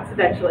the balance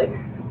eventually.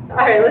 All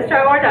right, let's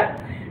try one more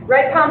time.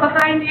 Right palm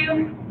behind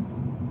you.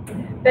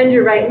 Bend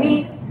your right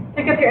knee.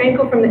 Pick up your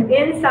ankle from the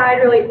inside.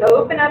 Really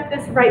open up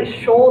this right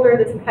shoulder,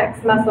 this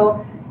pecs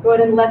muscle. Go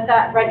ahead and let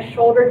that right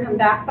shoulder come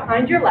back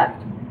behind your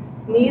left.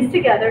 Knees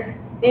together.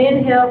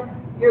 Inhale,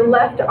 your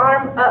left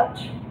arm up.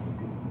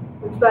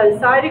 Reach by the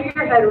side of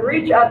your head.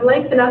 Reach up,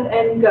 lengthen up,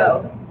 and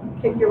go.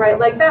 Kick your right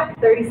leg back.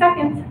 30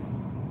 seconds.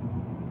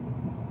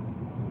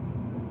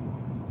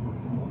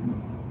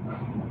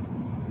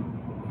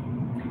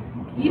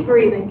 Keep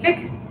breathing.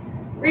 Kick,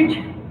 reach,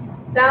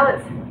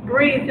 balance,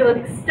 breathe. Feel an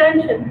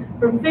extension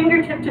from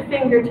fingertip to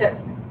fingertip.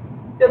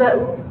 Feel that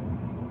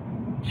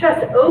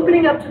chest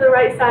opening up to the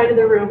right side of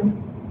the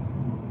room.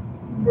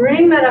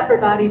 Bring that upper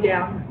body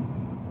down.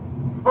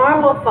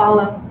 Arm will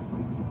follow.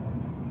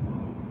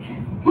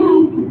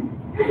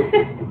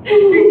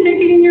 You're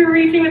kicking and you're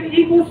reaching with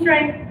equal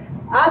strength.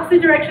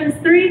 Opposite directions.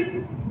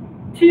 3,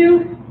 2,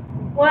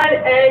 1,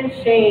 and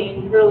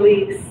change.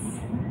 Release.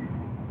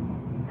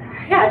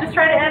 Yeah, just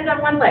try to end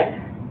on one leg.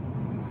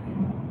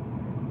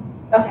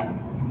 Okay.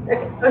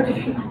 Oh, did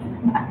you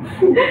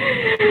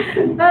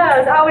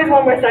there's always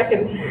one more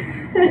second.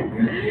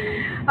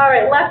 All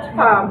right, left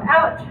palm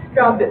out,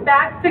 drop it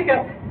back, pick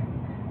up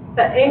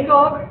the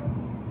ankle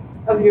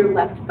of your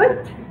left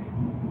foot.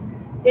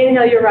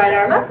 Inhale your right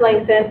arm up,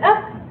 lengthen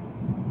up.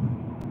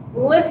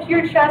 Lift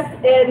your chest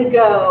and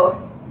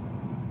go.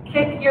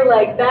 Kick your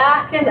leg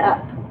back and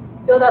up.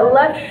 Feel that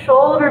left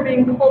shoulder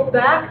being pulled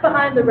back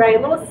behind the right.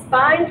 Little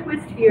spine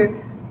twist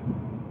here.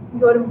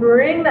 Go to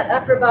bring that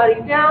upper body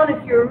down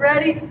if you're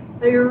ready.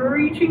 Now you're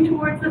reaching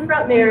towards the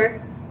front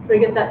mirror. Try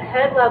to get that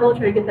head level.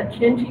 Try to get that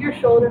chin to your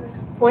shoulder.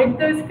 Point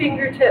those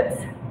fingertips.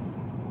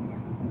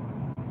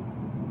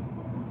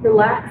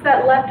 Relax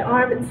that left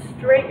arm. It's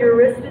straight. Your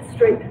wrist is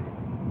straight.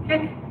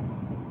 Kick.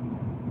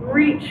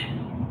 Reach.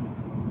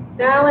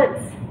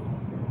 Balance.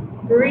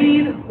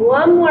 Breathe.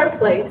 One more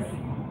place.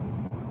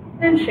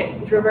 And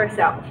change, reverse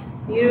out.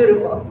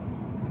 Beautiful.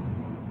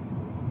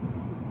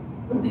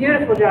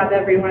 Beautiful job,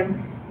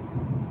 everyone.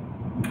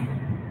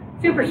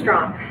 Super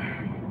strong.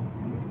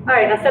 All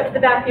right, now step to the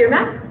back of your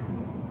mat.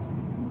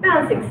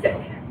 Balancing stick.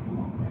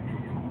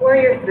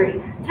 Warrior 3.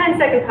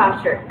 10-second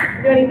posture.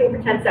 Do anything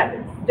for 10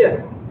 seconds. Do it.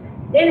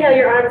 Inhale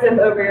your arms up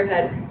over your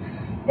head.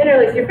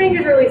 Interlace your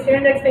fingers, release your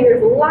index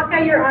fingers. Lock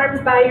out your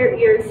arms by your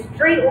ears.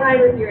 Straight line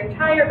with your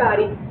entire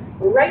body.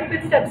 Right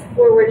foot steps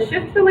forward,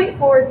 shift the weight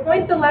forward,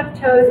 point the left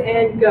toes,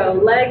 and go.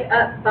 Leg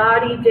up,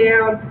 body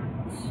down,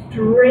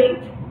 straight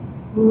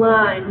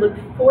line. Look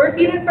 4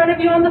 feet in front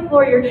of you on the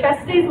floor. Your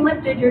chest stays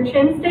lifted, your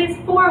chin stays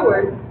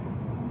forward.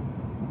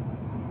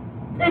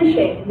 And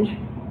change.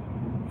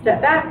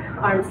 Step back,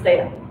 arms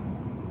stay up.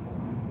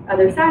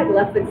 Other side,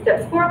 left foot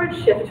steps forward,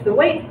 shift the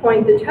weight,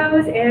 point the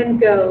toes, and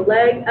go.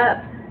 Leg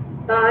up,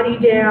 body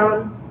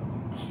down.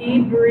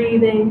 Keep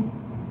breathing.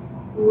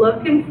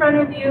 Look in front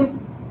of you.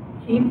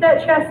 Keep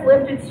that chest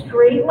lifted,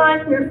 straight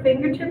line from your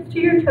fingertips to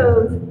your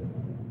toes.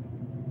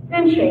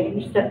 And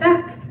change. Step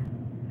back.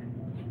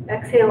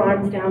 Exhale,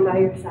 arms down by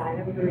your side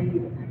and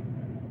breathe.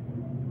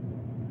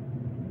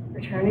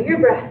 Return to your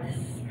breaths.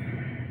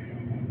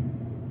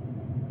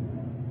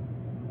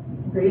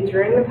 Breathe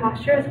during the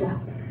posture as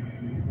well.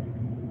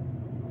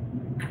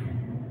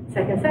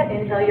 Second set,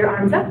 inhale your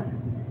arms up.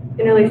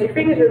 Interlace your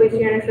fingers, release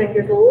your index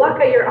fingers. Lock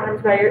out your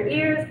arms by your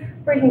ears,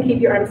 or you can keep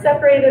your arms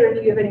separated, or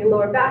if you have any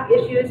lower back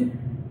issues,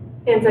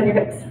 hands on your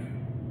hips.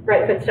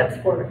 Right foot steps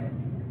forward.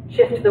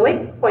 Shift the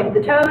weight, point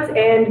the toes,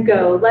 and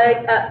go.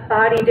 Leg up,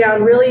 body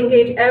down. Really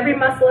engage every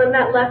muscle in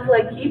that left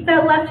leg. Keep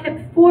that left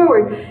hip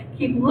forward.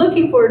 Keep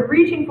looking forward,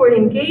 reaching forward,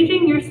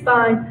 engaging your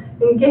spine,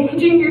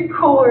 engaging your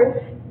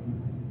core.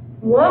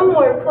 One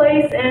more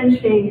place and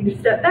change.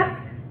 Step back.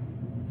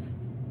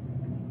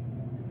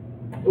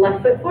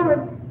 Left foot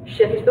forward.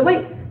 Shift the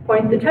weight,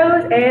 point the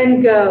toes,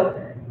 and go.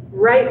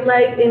 Right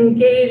leg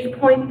engaged,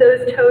 point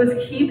those toes.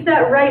 Keep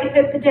that right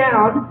hip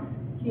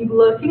down. Keep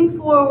looking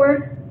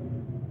forward.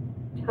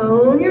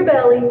 Tone your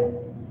belly.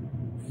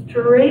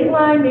 Straight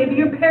line, maybe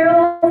you're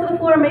parallel to the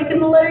floor, making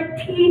the letter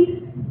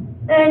T,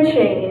 and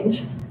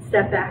change.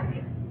 Step back.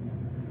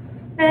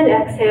 And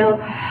exhale,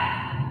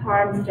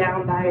 arms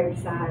down by your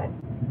side.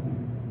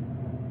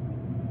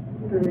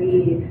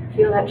 Breathe.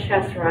 Feel that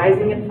chest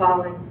rising and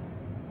falling.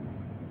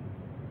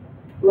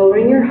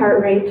 lowering your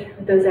heart rate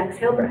with those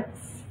exhale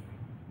breaths.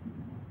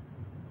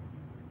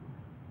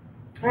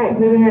 All right,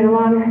 moving right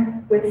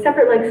along with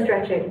separate leg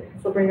stretching.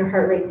 This will bring your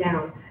heart rate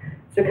down.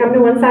 So come to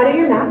one side of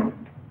your mat.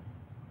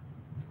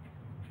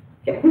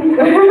 Okay.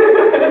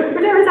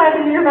 Whichever side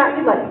of your mat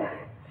you like.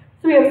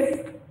 So we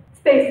have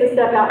space to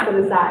step out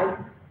to the side.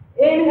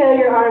 Inhale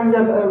your arms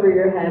up over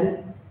your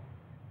head.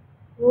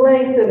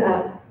 Lengthen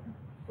up.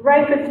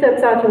 Right foot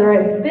steps out to the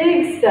right.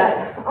 Big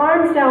step.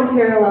 Arms down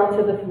parallel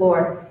to the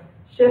floor.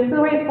 Shift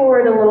the weight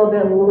forward a little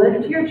bit.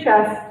 Lift your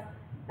chest.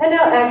 And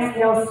now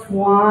exhale,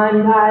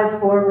 swan dive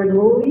forward,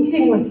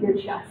 leading with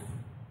your chest.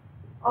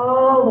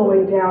 All the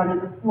way down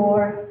to the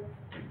floor.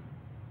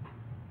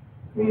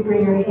 You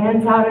bring your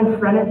hands out in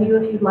front of you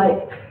if you'd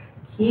like.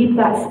 Keep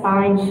that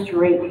spine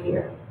straight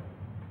here.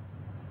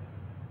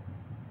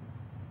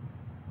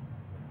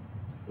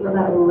 Feel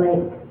that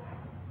length.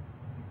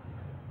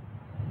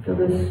 Feel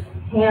this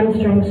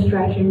hamstring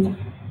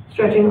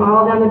stretching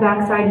all down the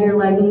back side of your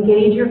leg.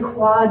 Engage your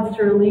quads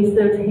to release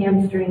those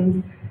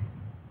hamstrings.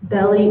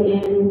 Belly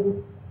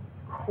in,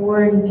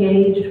 core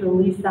engaged,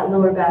 release that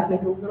lower back.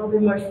 Make a little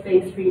bit more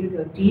space for you to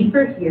go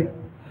deeper here.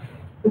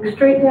 Look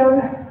straight down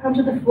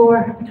onto the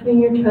floor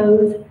between your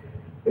toes.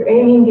 You're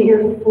aiming to get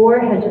your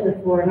forehead to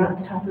the floor,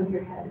 not the top of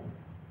your head.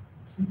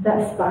 Keep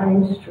that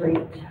spine straight.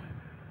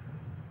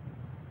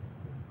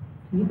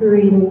 Keep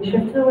breathing.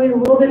 Shift the weight a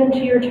little bit into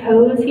your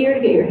toes here to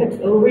get your hips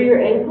over your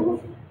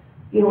ankles.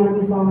 You don't want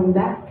to be falling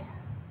back.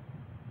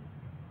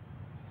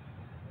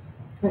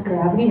 Let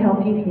gravity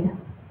help you here.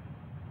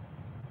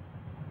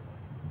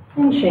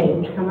 And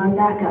change. Come on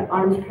back up.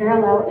 Arms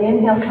parallel.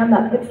 Inhale, come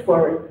up, hips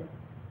forward.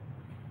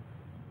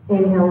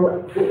 Inhale,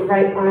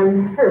 right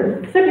arm,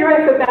 step your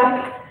right foot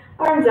back,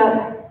 arms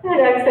up, and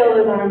exhale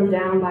those arms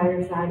down by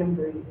your side and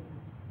breathe.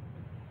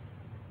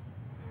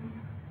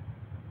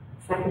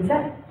 Second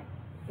set.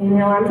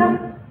 Inhale, arms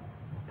up,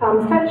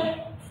 palms touch,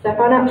 step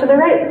on up to the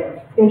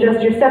right. You can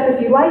adjust your step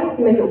if you like. You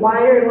can make it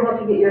wider. It will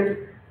help you get your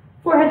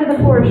forehead to the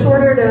floor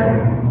shorter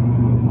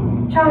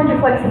to challenge your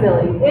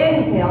flexibility.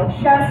 Inhale,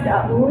 chest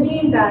up,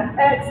 lean back,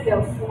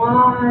 exhale,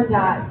 swan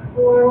dive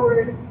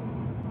forward.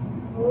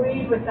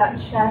 Breathe with that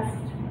chest.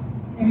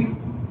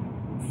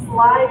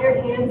 Slide your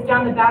hands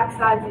down the back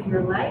sides of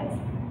your legs.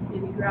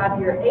 Maybe grab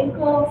your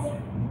ankles.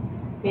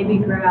 Maybe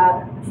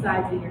grab the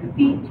sides of your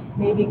feet.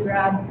 Maybe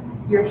grab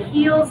your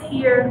heels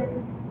here.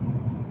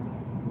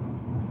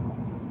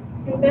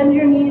 And bend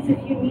your knees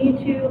if you need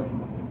to.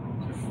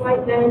 Just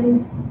slight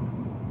bend.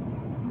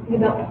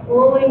 Think about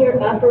pulling your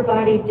upper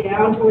body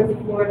down towards the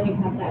floor if you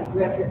have that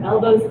grip. Your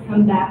elbows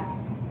come back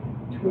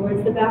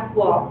towards the back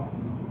wall.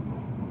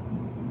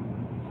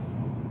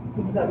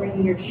 Think about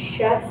bringing your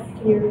chest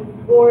and your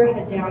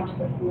forehead down to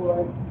the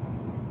floor.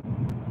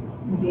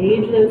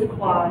 Engage those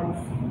quads.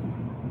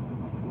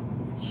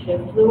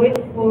 Shift the weight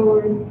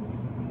forward.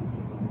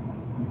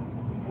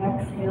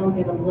 Exhale,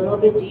 get a little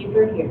bit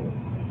deeper here.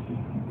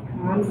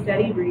 Calm,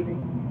 steady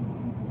breathing.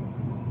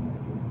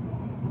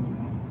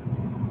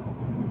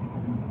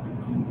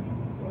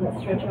 Let's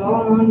stretch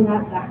all along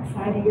that back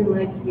side of your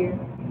leg here.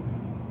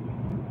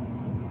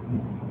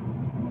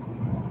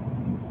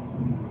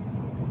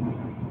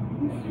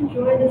 Just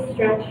enjoy the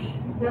stretch.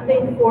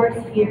 Nothing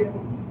forced here.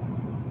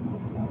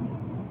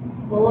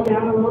 Pull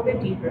down a little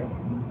bit deeper.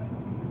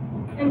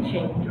 And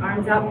change.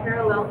 Arms out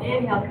parallel.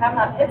 Inhale, come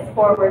up, hips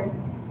forward.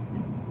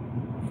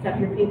 Step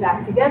your feet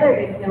back together.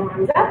 Inhale,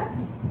 arms up.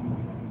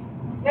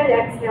 And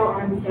exhale,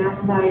 arms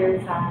down by your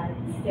side.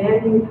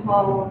 Standing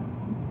tall.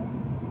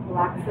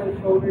 Relax those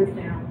shoulders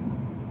down.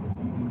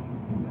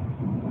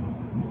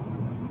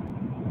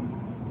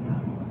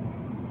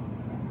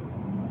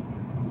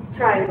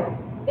 Triangle.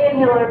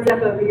 Inhale, arms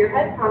up over your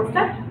head, palms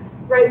touch.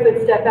 Right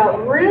foot step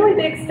out. Really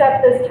big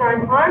step this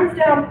time. Arms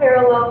down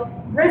parallel,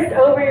 wrist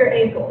over your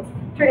ankles.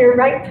 Turn your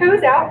right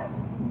toes out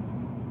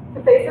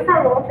to face the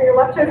front wall. Turn your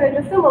left toes in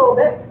just a little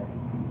bit.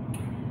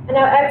 And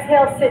now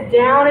exhale, sit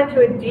down into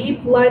a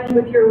deep lunge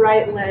with your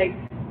right leg.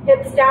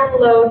 Hips down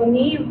low,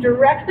 knee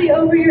directly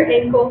over your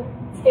ankle.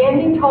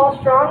 Standing tall,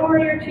 strong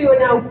warrior two. And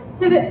now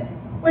pivot,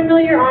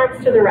 windmill your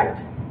arms to the right.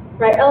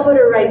 Right elbow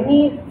to right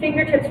knee,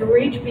 fingertips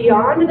reach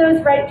beyond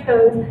those right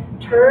toes.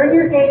 Turn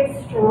your gaze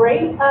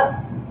straight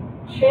up,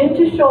 chin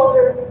to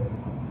shoulder.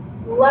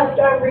 Left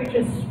arm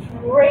reaches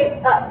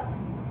straight up.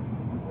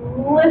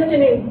 Lift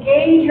and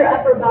engage your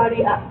upper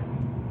body up.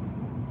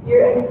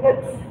 Your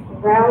hips,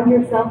 ground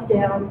yourself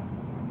down.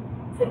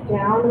 Sit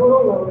down a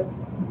little lower.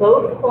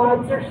 Both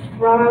quads are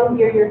strong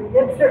here. Your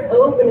hips are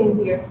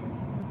opening here.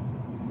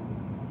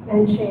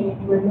 And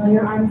change. Windmill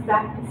your arms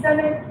back to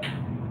center.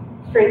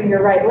 Straighten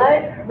your right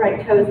leg.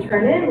 Right toes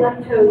turn in.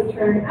 Left toes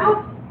turn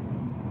out.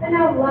 And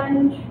now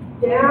lunge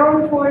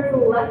down towards the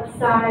left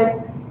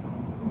side.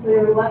 So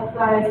your left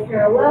thigh is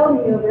parallel.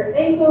 Knee over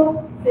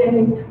ankle.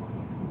 Standing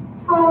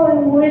tall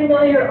and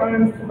windmill your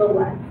arms to the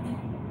left.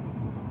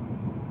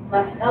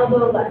 Left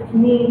elbow, left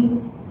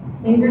knee.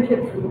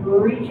 Fingertips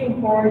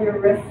reaching forward. Your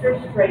wrists are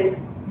straight.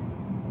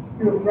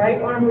 Your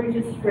right arm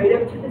reaches straight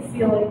up to the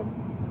ceiling.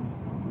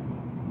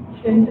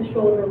 Chin to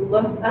shoulder,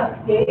 look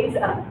up, gaze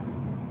up.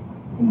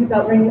 Think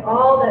about bringing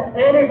all that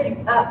energy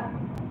up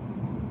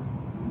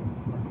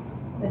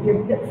as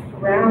your hips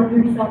ground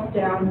yourself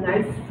down.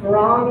 Nice,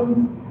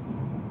 strong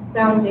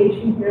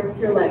foundation here with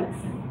your legs.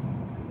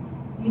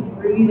 Keep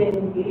breathing,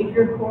 engage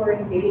your core,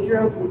 engage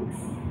your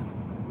obliques.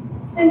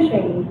 And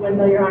change.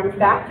 Windmill your arms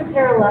back to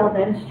parallel,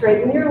 then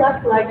straighten your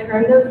left leg,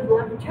 turn those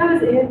left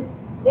toes in.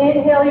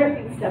 Inhale your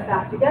feet, step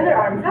back together,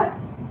 arms up.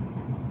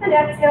 And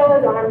exhale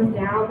those arms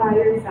down by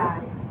your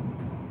side.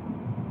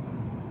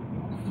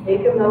 Just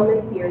take a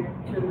moment here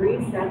to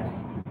reset.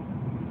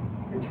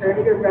 Return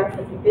to your breath.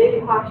 It's a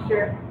big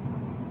posture.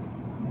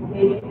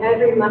 Engaging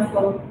every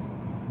muscle.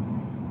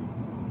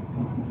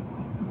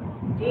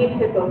 Deep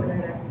hip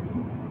opener.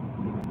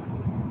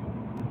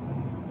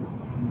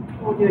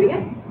 We'll do it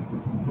again.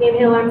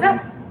 Inhale, arms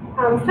up,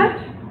 palms touch.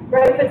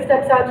 Right foot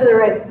steps out to the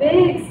right.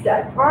 Big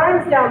step.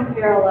 Arms down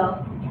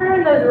parallel.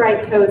 Turn those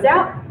right toes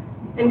out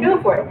and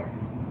go for it.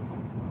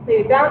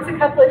 Maybe bounce a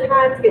couple of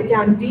times. Get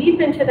down deep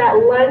into that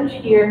lunge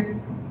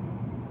here.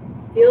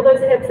 Feel those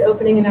hips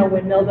opening and now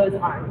windmill those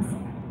arms.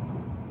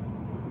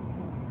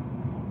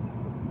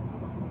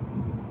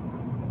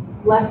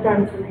 Left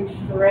arm to reach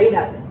straight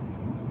up.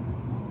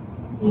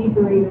 Keep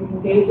breathing.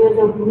 Engage those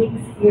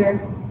obliques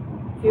here.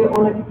 So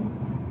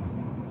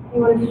you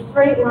want a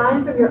straight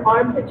line from your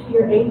armpit to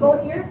your ankle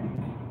here.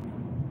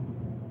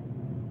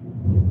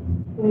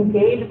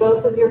 Engage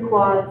both of your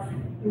quads.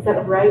 Use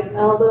that right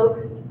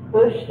elbow.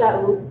 Push that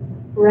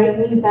right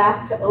knee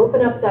back to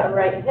open up that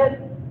right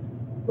hip.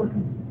 Look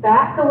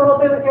back a little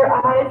bit with your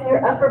eyes and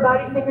your upper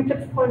body.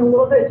 Fingertips point a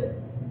little bit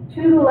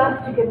to the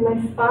left to get a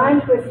nice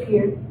spine twist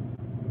here.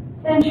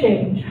 And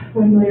change.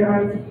 Windmill your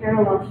arms to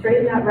parallel.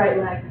 Straighten that right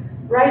leg.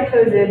 Right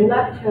toes in,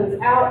 left toes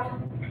out.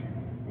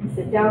 And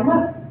sit down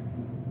low.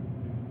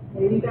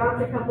 Maybe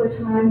bounce a couple of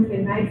times. Get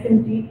nice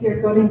and deep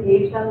here. Go and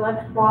engage that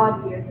left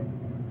quad here.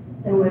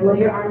 And windmill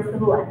your arms to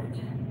the left.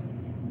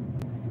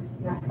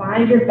 Now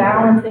find your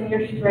balance and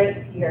your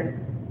strength here.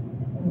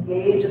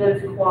 Engage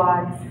those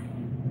quads.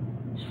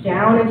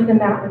 Down into the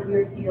mat with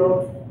your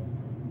heels.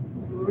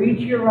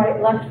 Reach your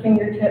right, left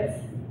fingertips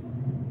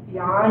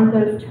beyond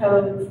those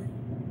toes.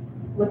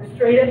 Look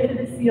straight up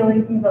to the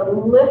ceiling. Think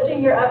about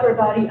lifting your upper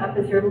body up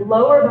as your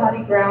lower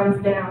body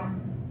grounds down.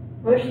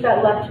 Push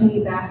that left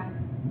knee back.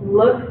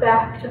 Look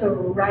back to the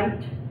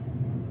right.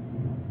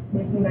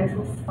 Making a nice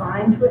little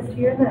spine twist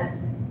here and then.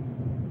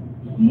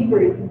 Keep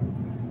breathing.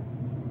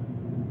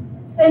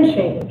 And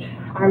change.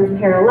 Arms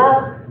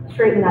parallel.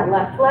 Straighten that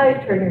left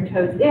leg. Turn your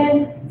toes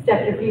in.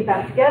 Step your feet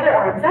back together.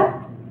 Arms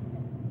up.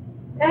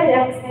 And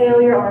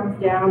exhale your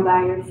arms down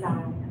by your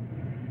side.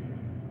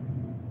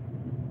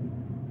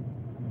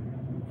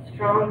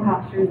 Strong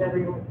postures,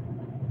 everyone.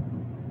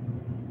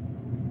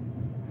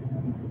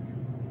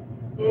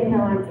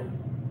 Inhale, arms up.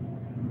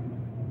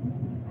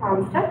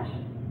 Palms touch.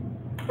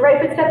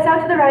 Right foot steps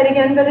out to the right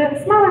again, but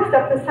a smaller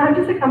step this time,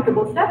 just a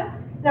comfortable step.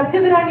 Now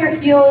pivot on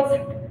your heels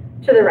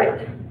to the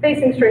right,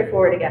 facing straight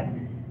forward again.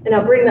 And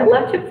now bring that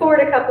left hip forward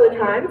a couple of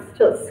times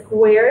till it's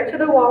square to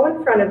the wall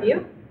in front of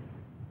you.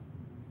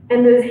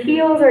 And those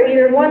heels are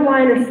either one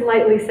line or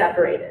slightly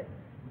separated.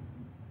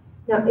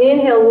 Now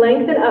inhale,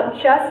 lengthen up,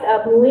 chest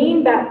up,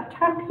 lean back,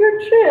 tuck your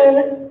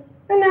chin.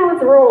 And now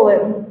let's roll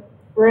it,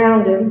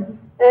 round it.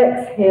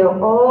 Exhale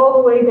all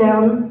the way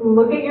down.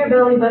 Look at your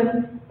belly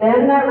button.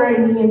 Bend that right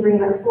knee and bring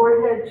that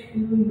forehead to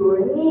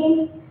your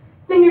knee.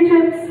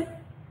 Fingertips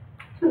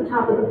to the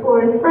top of the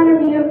floor in front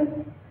of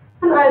you.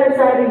 On either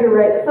side of your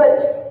right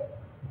foot.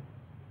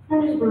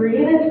 And just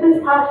breathe into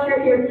this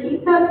posture here.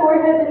 Keep that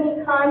forehead to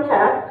knee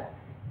contact.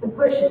 And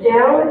push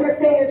down with your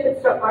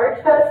fingertips to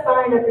arch that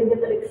spine up and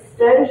get that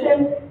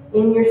extension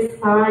in your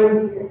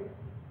spine here.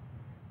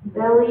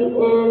 Belly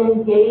in,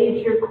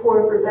 engage your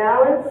core for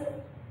balance.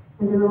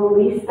 And then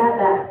release that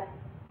back.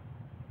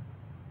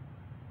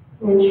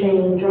 And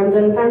change. Arms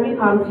in front of you,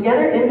 palms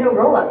together. Inhale,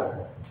 roll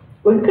up.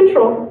 With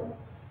control.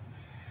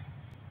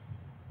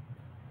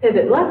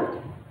 Pivot left.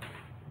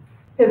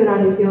 Pivot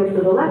on your heels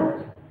to the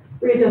left.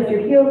 Readjust your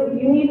heels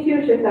if you need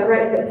to. Shift that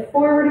right foot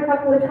forward a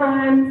couple of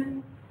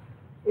times.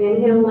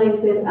 Inhale,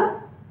 lengthen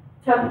up.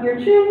 Tuck your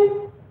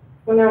chin.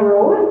 And now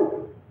roll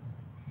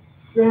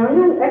in.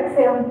 Round in.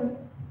 Exhale.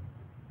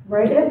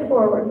 Right hip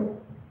forward.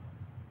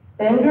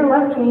 Bend your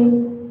left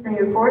knee. Bring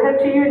your forehead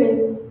to your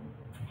knee.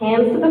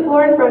 Hands to the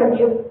floor in front of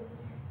you.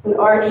 And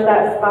arch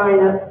that spine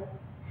up.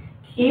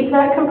 Keep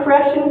that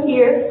compression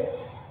here.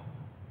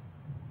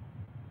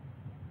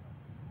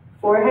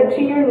 Forehead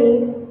to your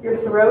knee.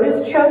 Your throat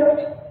is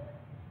choked.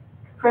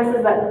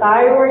 Compresses that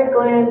thyroid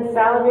gland,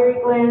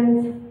 salivary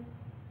glands.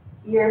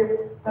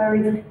 Here,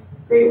 thyroid is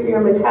great for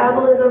your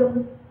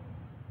metabolism.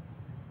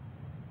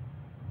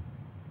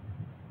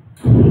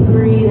 Keep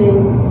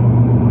breathing.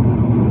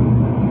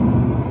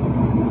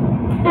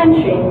 And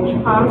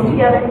change. Palms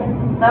together,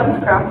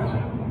 thumbs crossed.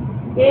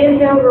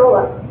 Inhale, roll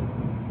up.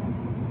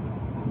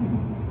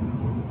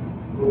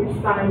 Your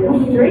spine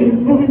is straight.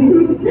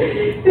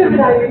 Pivot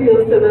on your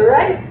heels to the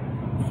right.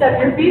 Step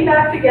your feet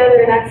back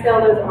together and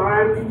exhale those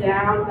arms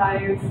down by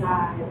your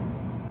side.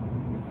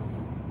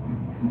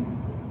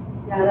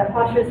 Yeah, that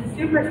posture is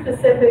super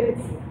specific.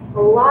 It's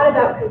a lot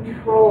about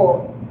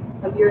control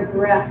of your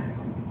breath,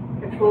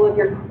 control of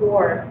your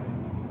core,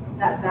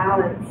 that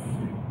balance.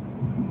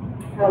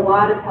 A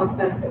lot of health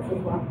benefits as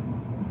well.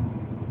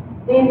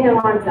 Inhale,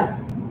 arms up,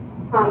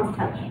 palms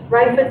touch.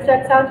 Right foot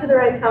steps out to the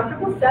right,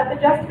 comfortable step.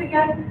 Adjust it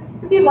again.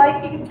 If you'd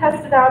like, you can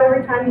test it out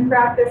every time you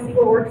practice, see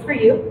what works for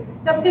you.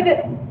 Now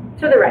pivot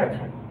to the right.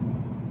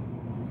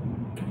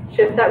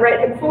 Shift that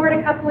right hip forward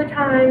a couple of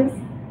times.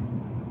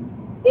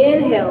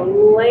 Inhale,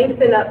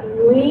 lengthen up,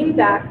 lean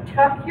back,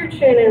 tuck your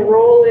chin and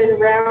roll in,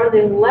 round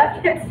and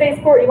left hip stays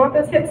forward. You want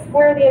those hips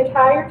square the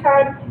entire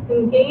time.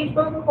 Engage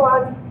both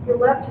quads. Your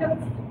left hip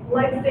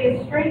leg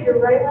stays straight, your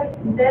right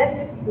leg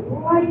bend if you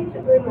would like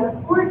to bring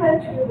the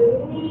forehead to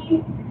the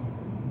knee.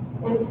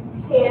 And if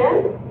you can,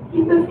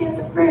 keep those hands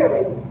of prayer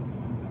ready.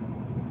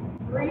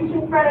 Reach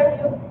in front of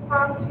you,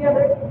 palms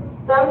together,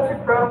 thumbs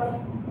across,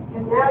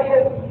 and now you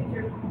have to use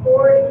your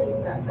core to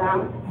keep that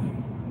balance.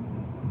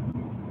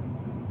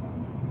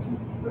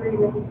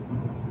 Breathing.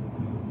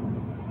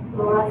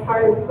 The last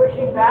part is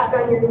pushing back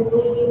on your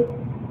knee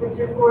with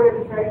your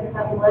forehead to try to get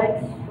that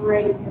leg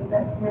straight, get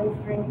that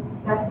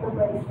hamstring, back the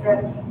leg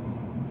stretch.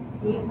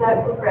 Keep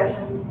that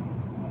progression.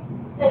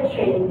 And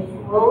change.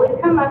 Slowly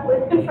come up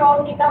with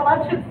control. Keep that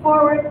left hip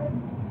forward.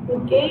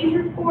 Engage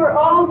your core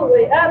all the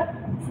way up.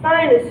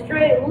 Spine is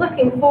straight,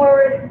 looking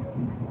forward.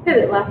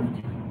 Pivot left.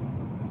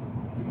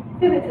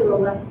 Pivot to the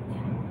left.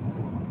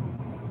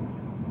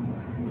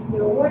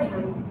 One more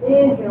time.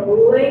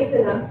 Inhale,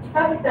 lengthen up,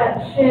 tuck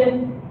that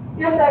chin,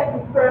 get that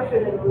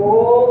compression and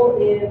roll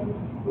in.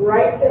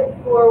 Right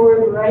hip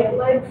forward, right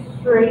leg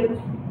straight.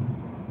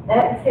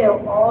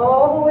 Exhale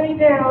all the way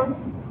down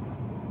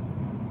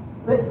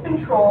with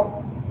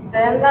control.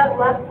 Bend that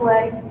left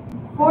leg,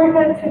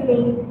 forehead to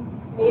knee.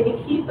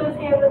 Maybe keep those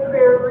hands of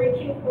prayer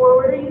reaching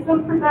forward, use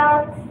them for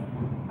balance.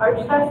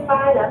 Arch that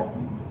spine up.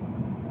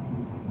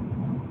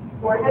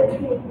 Forehead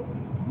to knee.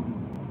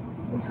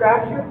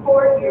 Contract your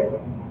core here.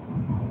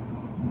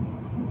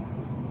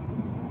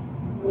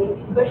 Maybe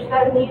push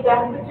that knee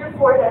back with your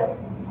forehead.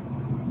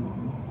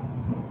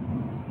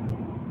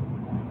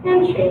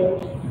 And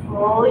change.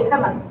 Slowly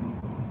come up.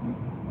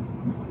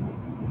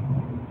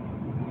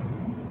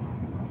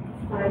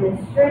 Spine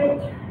is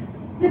straight.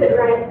 Pivot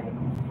right.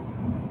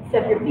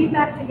 Step your feet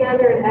back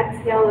together and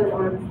exhale those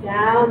arms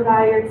down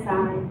by your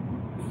side.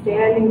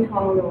 Standing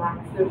tall, relax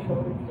those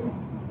shoulders down.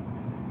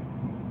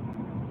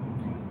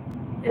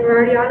 And we're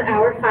already on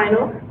our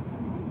final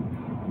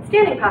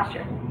standing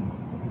posture.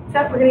 So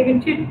we're going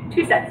to do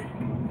two sets.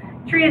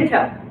 Tree and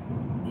toe.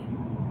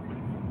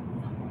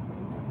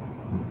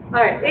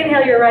 All right,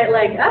 inhale your right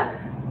leg up.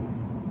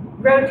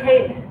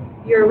 Rotate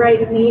your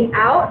right knee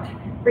out.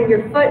 Bring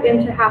your foot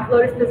into half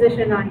lotus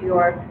position on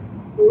your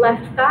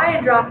left thigh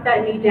and drop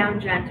that knee down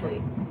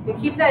gently. You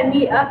keep that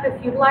knee up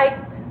if you'd like.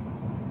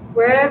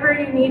 Wherever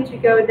you need to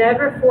go,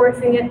 never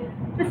forcing it.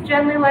 Just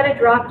gently let it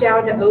drop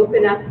down to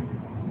open up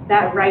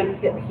that right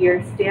hip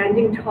here,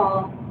 standing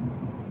tall.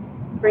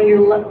 Bring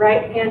your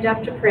right hand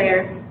up to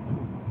prayer.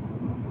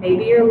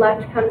 Maybe your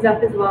left comes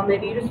up as well.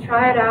 Maybe you just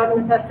try it out,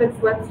 and if that foot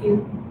slips,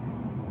 you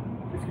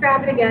just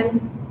grab it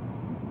again.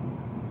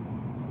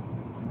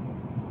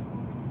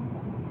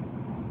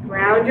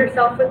 Ground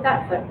yourself with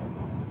that foot.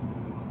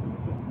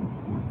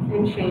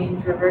 And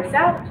change, reverse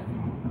out.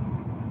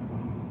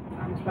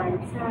 Arms by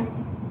your side.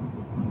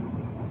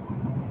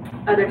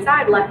 Other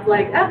side, left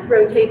leg up,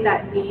 rotate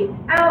that knee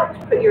out.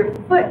 Put your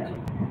foot,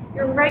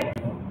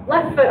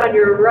 left foot on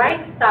your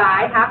right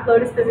thigh, half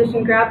lotus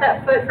position. Grab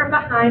that foot from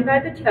behind by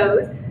the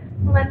toes.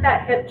 And let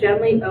that hip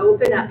gently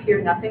open up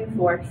here, nothing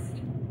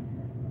forced.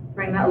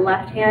 Bring that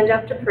left hand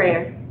up to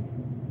prayer.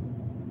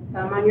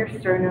 Thumb on your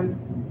sternum,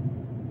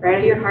 right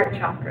at your heart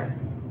chakra.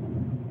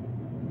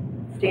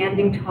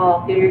 Standing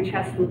tall, feel your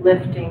chest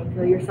lifting,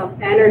 feel yourself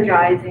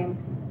energizing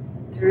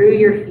through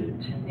your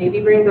feet. Maybe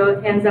bring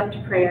both hands up to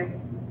prayer.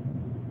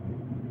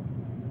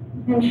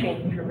 And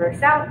change,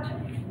 reverse out.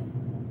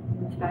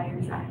 Hands by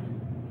your side.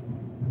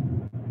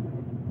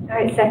 All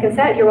right, second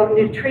set, you're welcome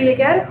to do tree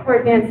again, or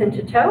advance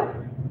into toe.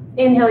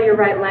 Inhale your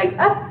right leg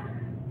up.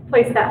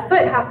 Place that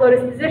foot, half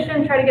lotus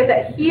position. Try to get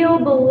that heel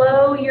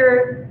below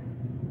your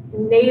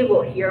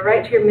navel here,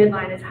 right to your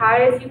midline, as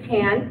high as you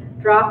can.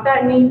 Drop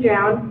that knee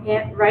down,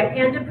 right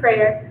hand to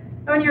prayer.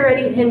 And when you're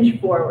ready, hinge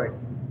forward.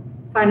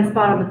 Find a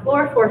spot on the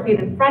floor, 4 feet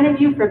in front of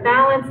you for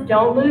balance.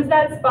 Don't lose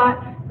that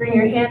spot. Bring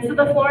your hands to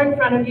the floor in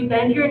front of you.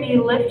 Bend your knee,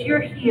 lift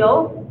your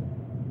heel.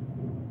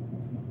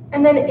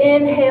 And then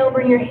inhale,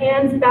 bring your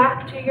hands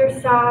back to your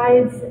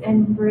sides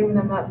and bring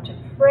them up to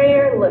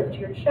prayer. Lift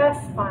your chest,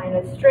 spine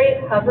is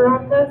straight. Hover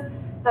on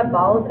that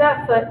ball of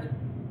that foot.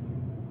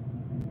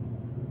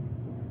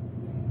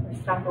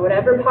 Stop at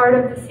whatever part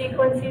of the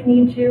sequence you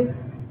need to.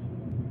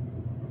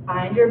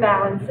 Find your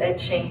balance and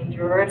change.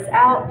 Reverse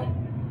out.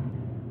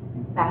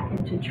 Back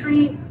into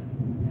tree.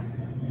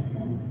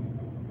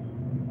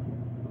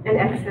 And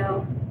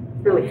exhale,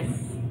 release.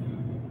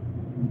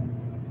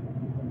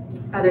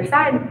 Other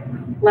side.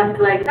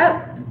 Left leg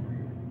up.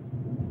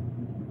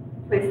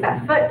 Place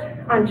that foot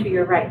onto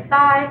your right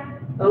thigh.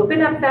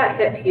 Open up that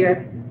hip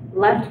here.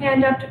 Left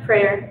hand up to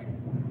prayer.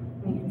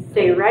 You can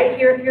stay right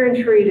here if you're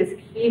in tree. Just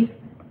keep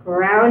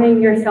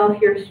grounding yourself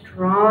here,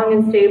 strong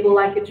and stable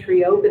like a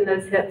tree. Open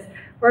those hips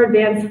or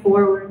advance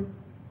forward.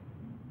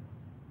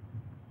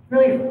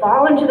 Really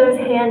fall into those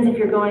hands if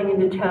you're going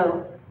into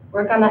toe.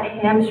 Work on that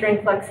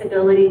hamstring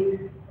flexibility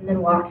and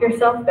then walk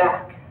yourself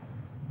back.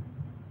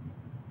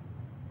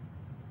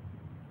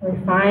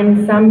 And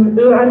find some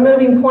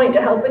unmoving point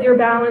to help with your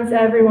balance,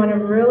 everyone. It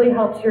really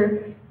helps your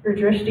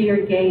drishti,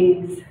 your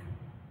gaze.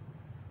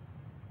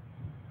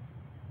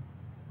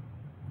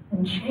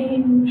 And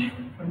change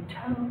from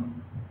toe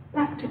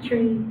back to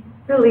tree.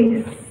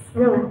 Release,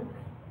 relax.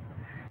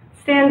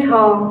 Stand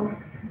tall.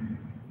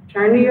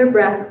 Turn to your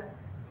breath.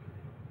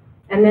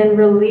 And then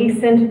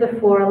release into the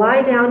floor.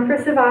 Lie down for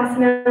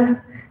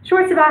Savasana.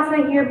 Short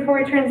Savasana here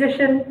before we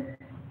transition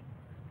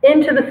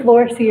into the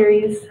floor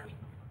series.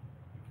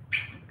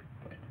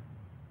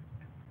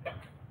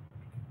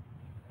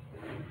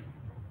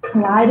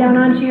 Lie down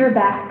onto your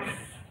backs.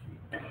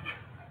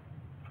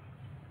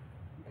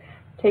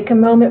 Take a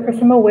moment for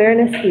some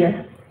awareness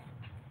here.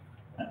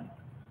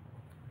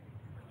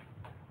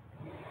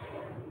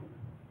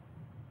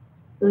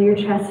 Feel your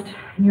chest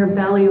and your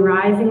belly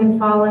rising and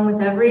falling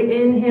with every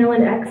inhale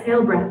and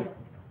exhale breath.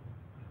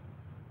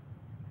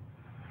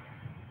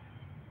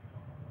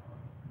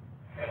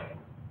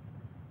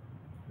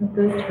 Let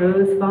those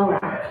toes fall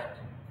out.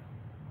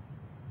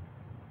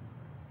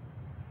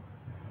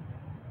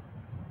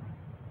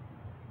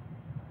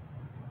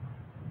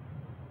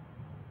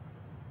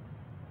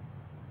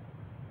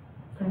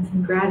 Send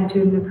some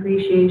gratitude and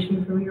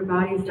appreciation for what your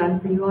body's done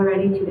for you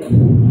already today.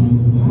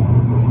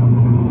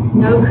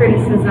 No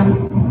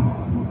criticism.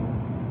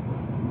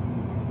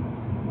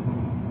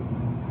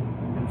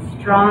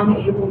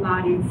 Strong, able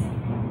bodies.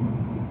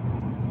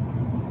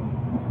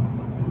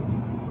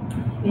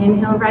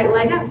 Inhale, right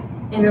leg up.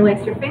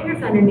 Interlace your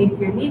fingers underneath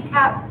your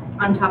kneecap,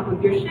 on top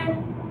of your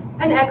shin.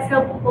 And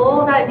exhale,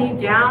 pull that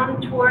knee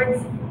down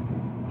towards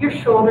your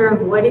shoulder,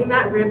 avoiding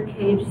that rib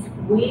cage.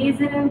 Squeeze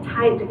it in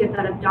tight to get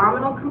that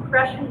abdominal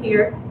compression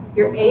here.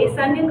 Your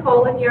ascending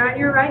colon here on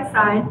your right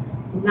side.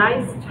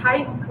 Nice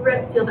tight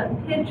grip. Feel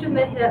that pinch in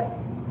the hip,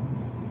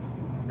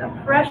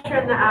 that pressure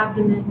in the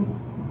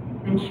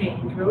abdomen, and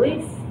change.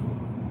 Release.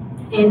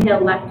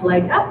 Inhale, left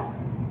leg up.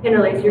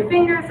 Interlace your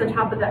fingers on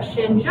top of that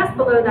shin, just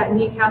below that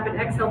kneecap, and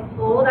exhale,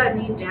 pull that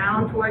knee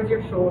down towards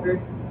your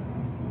shoulder.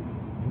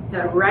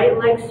 That right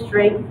leg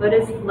straight, foot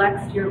is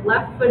flexed, your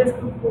left foot is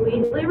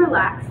completely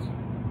relaxed.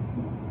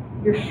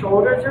 Your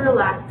shoulders are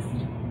relaxed.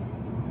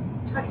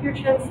 Tuck your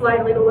chin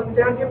slightly to look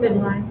down your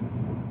midline.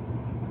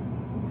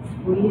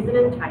 Squeeze it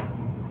in tight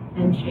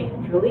and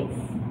change. Release.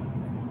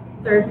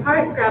 Third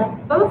part,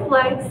 grab both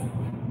legs,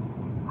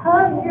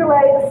 hug your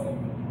legs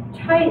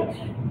tight,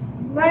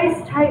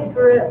 nice tight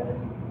grip.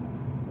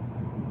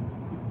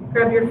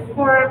 Grab your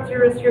forearms,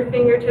 your wrists, your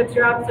fingertips,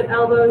 your opposite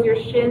elbows, your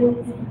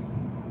shins,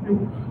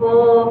 and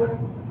pull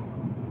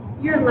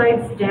your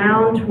legs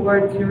down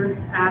towards your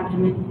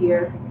abdomen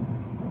here.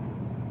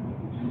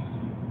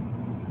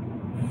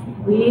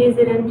 Squeeze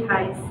it in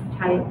tight.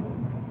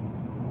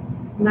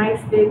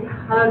 Nice big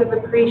hug of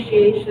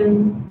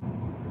appreciation.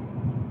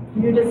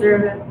 You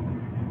deserve it.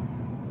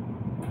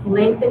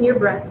 Lengthen your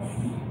breaths.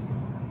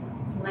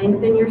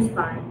 Lengthen your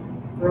spine.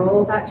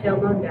 Roll that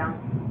tailbone down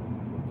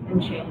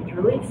and change.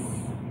 Release.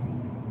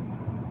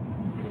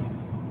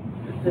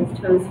 Let those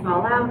toes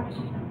fall out.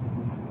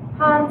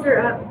 Palms are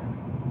up.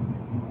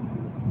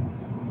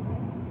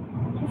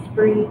 Just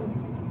breathe.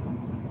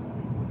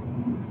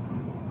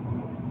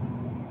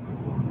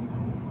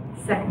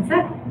 Second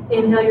set.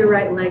 Inhale your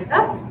right leg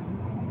up.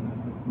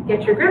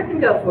 Get your grip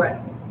and go for it.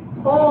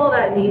 Pull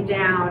that knee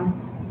down.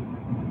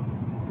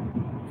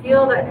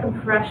 Feel that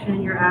compression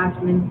in your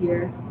abdomen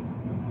here.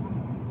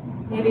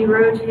 Maybe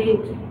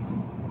rotate.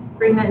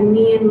 Bring that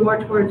knee in more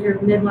towards your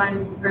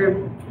midline,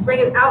 or bring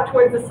it out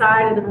towards the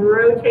side and then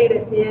rotate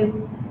it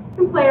in. You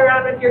can play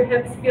around with your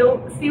hips. Play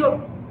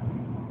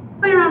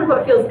around with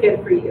what feels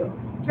good for you.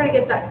 Try to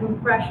get that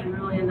compression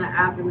really in the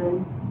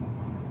abdomen.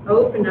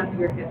 Open up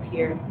your hip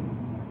here.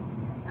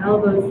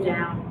 Elbows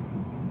down.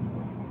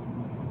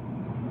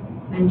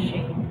 And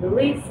change.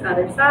 Release.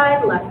 Other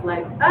side. Left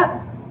leg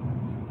up.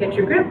 Get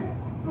your grip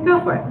and go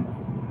for it.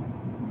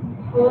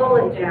 Pull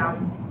it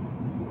down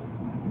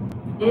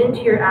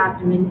into your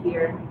abdomen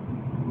here.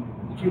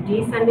 Get your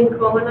descending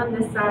colon on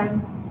this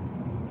side.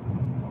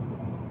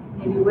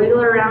 Maybe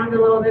wiggle around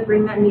a little bit.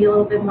 Bring that knee a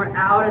little bit more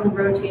out and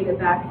rotate it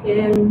back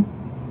in.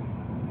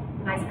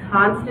 Nice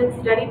constant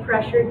steady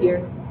pressure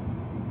here.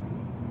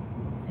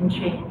 And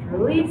change.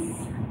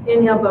 Release.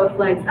 Inhale both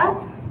legs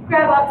up.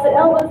 Grab opposite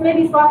elbows.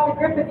 Maybe swap the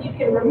grip if you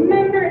can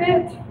remember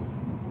it.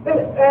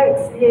 And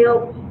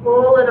exhale.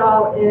 Pull it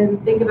all in.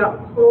 Think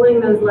about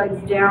pulling those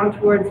legs down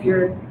towards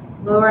your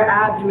lower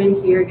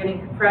abdomen here. Getting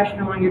compression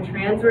along your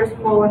transverse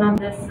colon on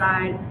this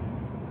side.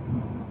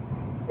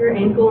 Your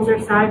ankles are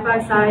side by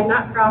side,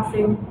 not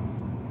crossing.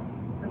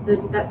 Let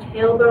that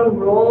tailbone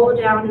roll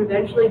down and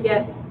eventually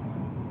get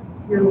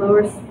your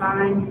lower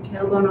spine,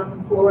 your tailbone on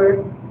the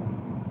floor.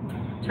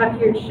 Tuck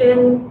your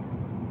chin,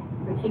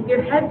 or keep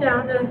your head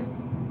down to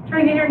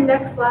try to get your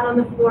neck flat on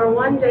the floor.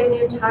 One day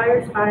the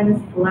entire spine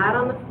is flat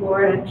on the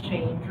floor, and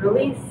change.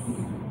 Release,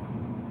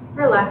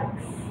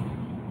 relax,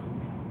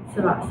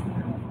 Savasana.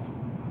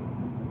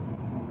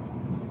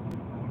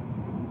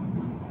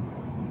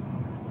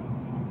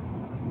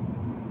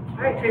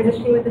 All right,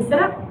 transitioning with the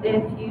sit-up.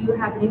 If you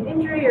have any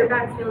injury or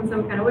back's feeling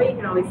some kind of way, you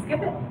can always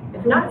skip it.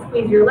 If not,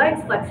 squeeze your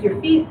legs, flex your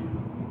feet,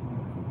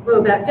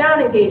 roll back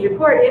down, engage your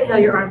core, inhale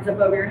your arms up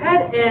over your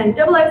head, and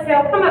double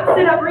exhale, come up,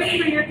 sit up,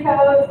 reach for your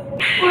toes,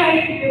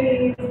 plant your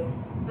knees,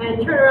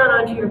 and turn around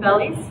onto your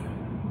bellies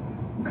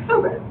for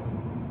cobra.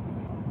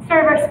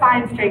 Start our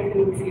spine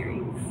strengthening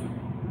series.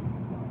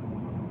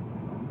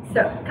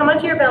 So, come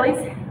onto your bellies,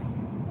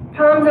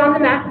 palms on the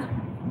mat,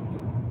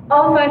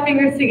 all 5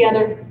 fingers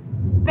together,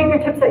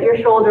 fingertips at your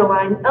shoulder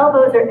line,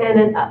 elbows are in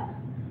and up.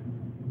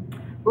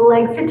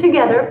 Legs are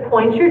together,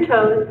 point your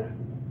toes,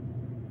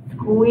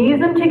 squeeze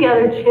them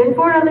together, chin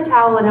forward on the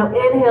towel, and now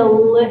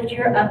inhale, lift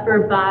your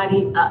upper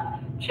body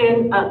up.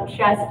 Chin up,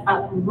 chest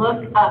up,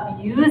 look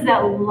up. Use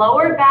that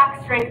lower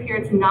back strength here.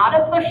 It's not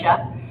a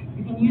push-up.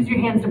 You can use your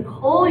hands to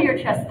pull your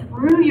chest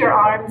through your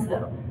arms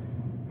though.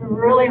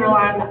 Really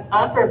rely on the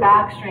upper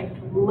back strength.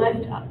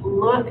 Lift up,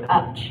 look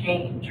up,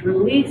 change.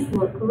 Release,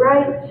 look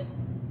right.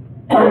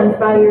 Hands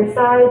by your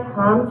side,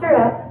 palms are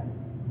up.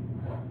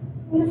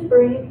 And just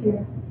breathe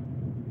here.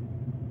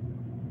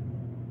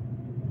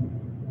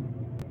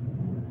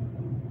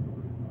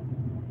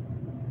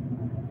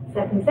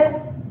 Second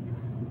set.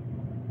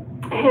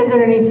 Hands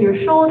underneath your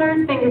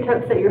shoulders,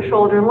 fingertips at your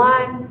shoulder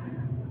line.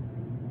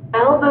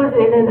 Elbows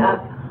in and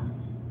up.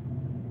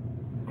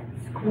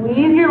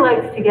 Squeeze your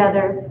legs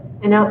together.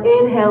 And now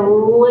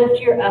inhale,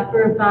 lift your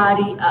upper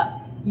body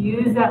up.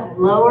 Use that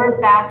lower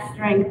back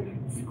strength.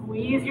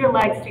 Squeeze your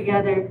legs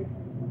together.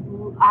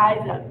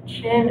 Eyes up,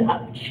 chin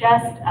up,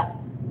 chest up.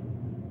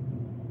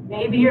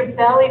 Maybe your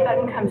belly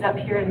button comes up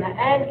here in the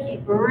end.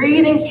 Keep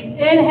breathing, keep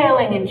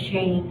inhaling and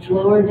change.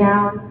 Lower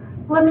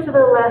down. Look to the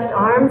left,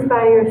 arms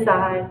by your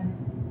side.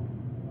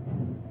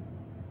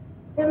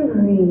 And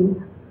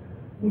breathe.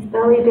 These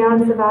belly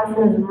down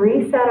savasanas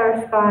reset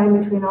our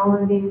spine between all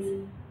of these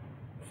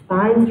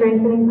spine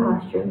strengthening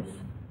postures.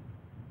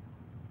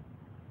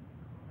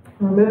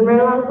 We're moving right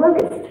along with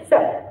locust. So,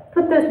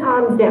 put those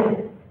palms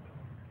down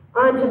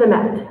onto the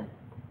mat.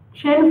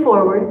 Chin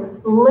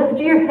forward, lift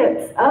your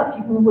hips up.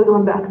 You can wiggle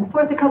them back and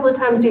forth a couple of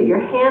times. Get your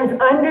hands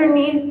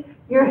underneath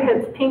your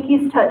hips.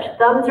 Pinkies touch,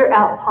 thumbs are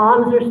out,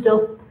 palms are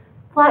still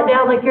flat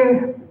down like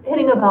you're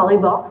hitting a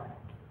volleyball.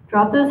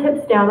 Drop those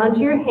hips down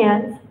onto your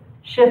hands.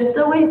 Shift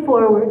the weight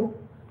forward.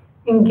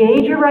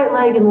 Engage your right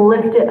leg and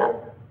lift it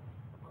up.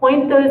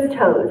 Point those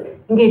toes.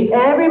 Engage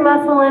every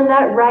muscle in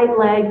that right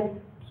leg.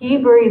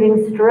 Keep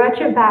breathing. Stretch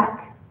it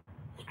back.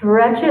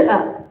 Stretch it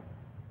up.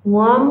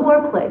 One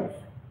more place.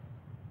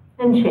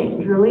 And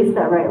change. Release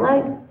that right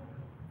leg.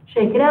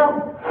 Shake it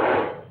out.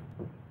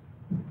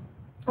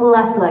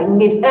 Left leg.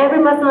 Engage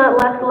every muscle in that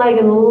left leg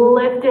and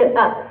lift it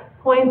up.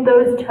 Point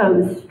those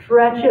toes.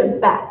 Stretch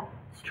it back.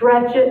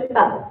 Stretch it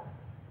up.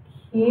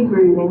 Keep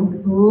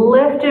breathing.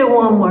 Lift it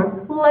one more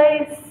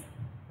place.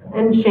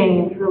 And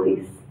change.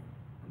 Release.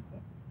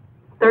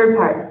 Third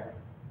part.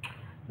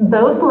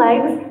 Both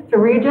legs. So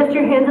readjust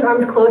your hands and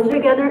arms closer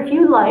together if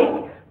you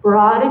like.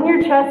 Broaden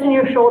your chest and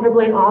your shoulder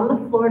blade on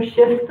the floor.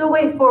 Shift the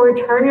weight forward.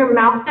 Turn your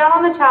mouth down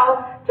on the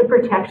towel to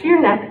protect your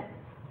neck.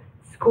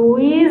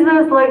 Squeeze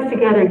those legs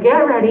together.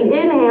 Get ready.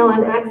 Inhale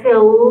and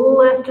exhale.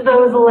 Lift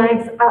those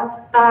legs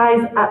up,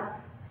 thighs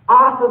up,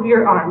 off of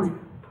your arms.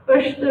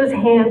 Push those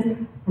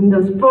hands and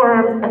those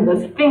forearms and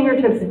those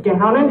fingertips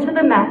down into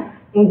the mat.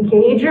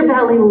 Engage your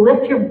belly.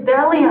 Lift your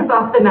belly up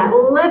off the mat.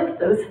 Lift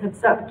those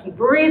hips up. Keep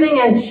breathing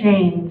and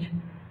change.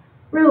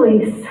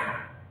 Release.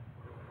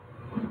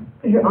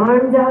 Put your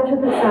arms out to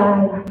the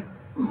side.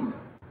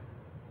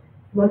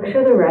 Look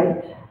to the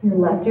right. Your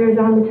left ear is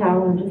on the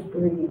towel and just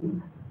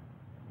breathe.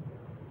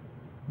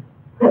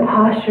 That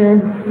posture.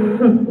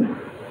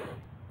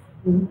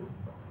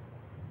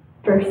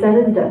 First set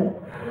is done.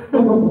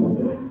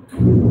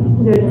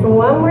 Do it just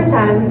one more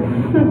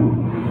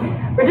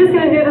time. We're just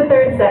going to do the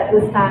third set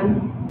this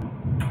time.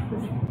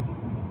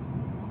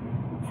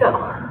 So,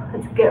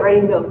 let's get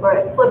ready to go for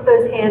it. Flip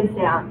those hands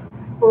down.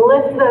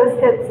 Lift those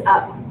hips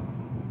up.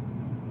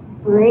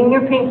 Bring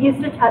your pinkies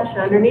to touch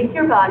underneath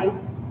your body.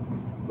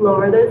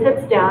 Lower those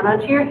hips down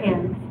onto your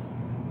hands.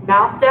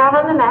 Mouth down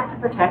on the mat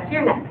to protect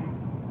your neck.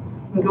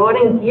 And go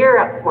ahead and gear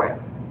up for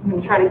it. I'm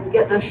going to try to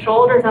get those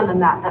shoulders on the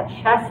mat, that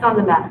chest on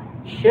the mat.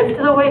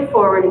 Shift the weight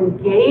forward.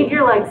 Engage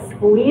your legs.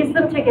 Squeeze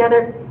them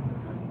together.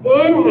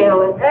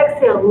 Inhale and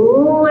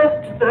exhale.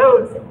 Lift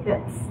those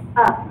hips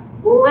up.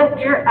 Lift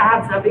your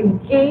abs up.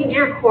 Engage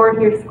your core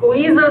here.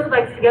 Squeeze those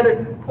legs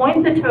together.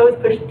 Point the toes.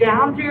 Push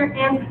down through your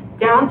hands,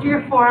 down to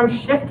your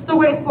forearms. Shift the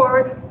weight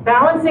forward.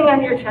 Balancing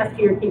on your chest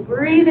here. Keep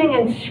breathing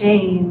and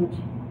change.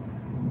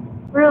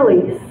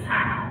 Release.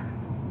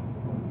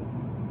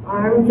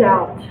 Arms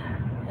out.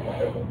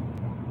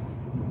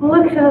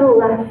 Look to the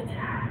left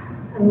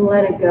and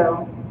let it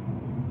go.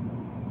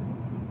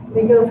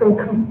 We go from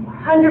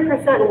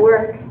 100%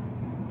 work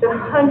to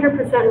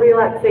 100%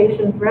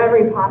 relaxation for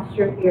every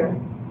posture here.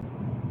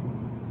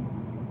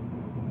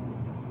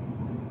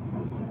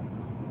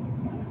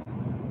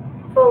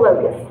 Full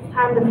locust,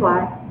 time to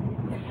fly.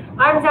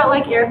 Arms out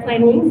like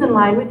airplane wings in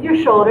line with your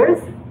shoulders.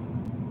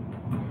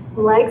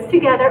 Legs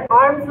together,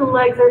 arms and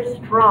legs are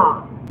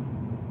strong.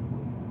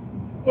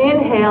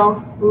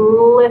 Inhale,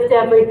 lift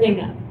everything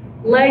up.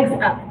 Legs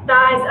up,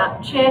 thighs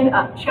up, chin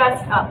up,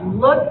 chest up.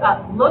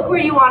 Look where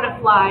you want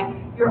to fly.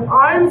 Your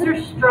arms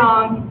are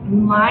strong,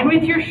 in line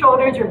with your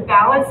shoulders. You're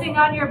balancing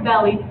on your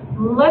belly.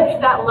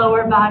 Lift that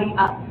lower body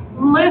up.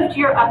 Lift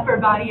your upper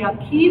body up.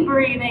 Keep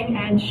breathing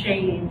and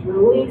change.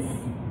 Release.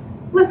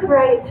 Look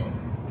right.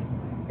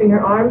 Bring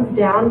your arms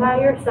down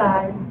by your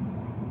side.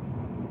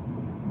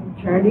 And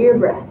turn to your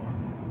breath.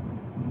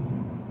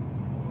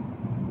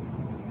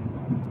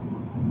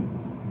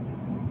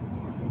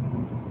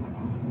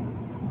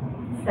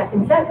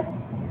 Second set.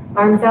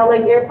 Arms out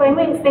like airplane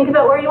wings. Think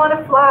about where you want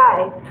to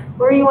fly,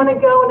 where you want to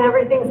go when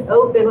everything's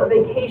open, what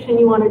vacation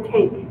you want to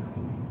take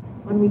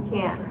when we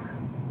can.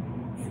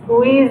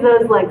 Squeeze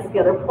those legs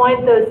together,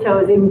 point those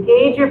toes,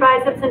 engage your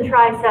biceps and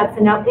triceps,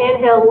 and now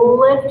inhale,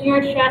 lift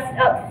your chest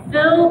up,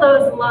 fill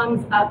those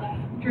lungs up.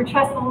 Your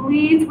chest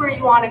leads where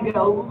you want to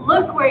go.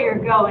 Look where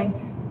you're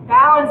going.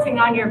 Balancing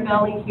on your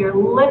belly here.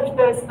 Lift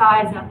those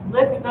thighs up,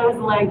 lift those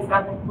legs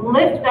up,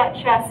 lift that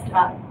chest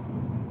up.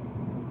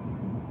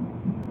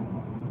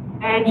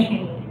 And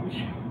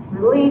change.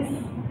 Release,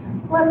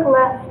 look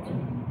left.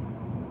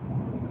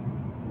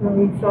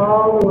 Release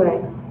all the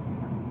way.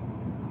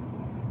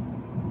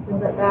 Feel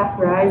that back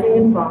rising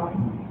and falling.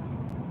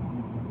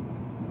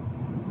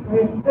 We're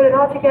going to put it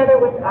all together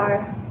with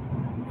our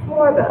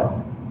floor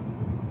bow.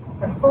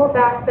 Our full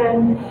back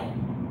bend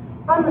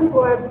on the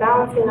floor,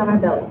 balancing on our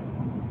belly.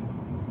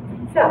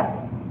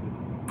 So,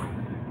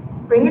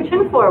 bring your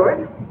chin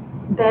forward,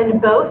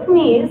 bend both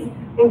knees,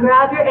 and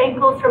grab your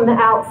ankles from the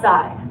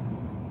outside.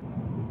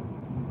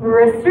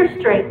 Wrists are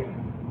straight,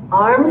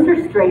 arms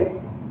are straight,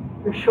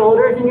 your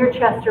shoulders and your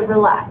chest are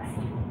relaxed.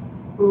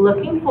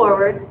 Looking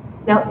forward.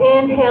 Now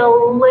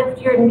inhale,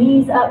 lift your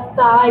knees up,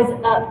 thighs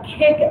up,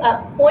 kick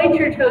up, point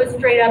your toes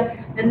straight up,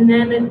 and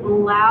then it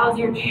allows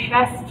your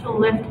chest to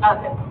lift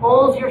up. It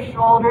pulls your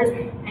shoulders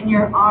and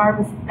your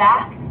arms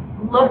back.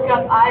 Look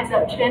up, eyes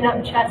up, chin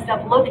up, chest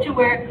up. Look to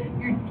where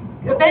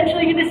you're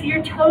eventually going to see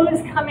your toes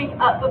coming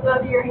up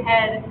above your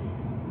head.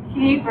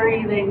 Keep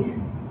breathing.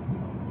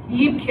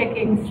 Keep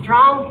kicking,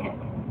 strong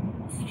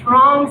kick,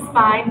 strong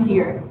spine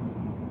here.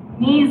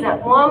 Knees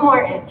up, one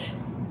more inch,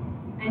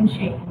 and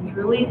change.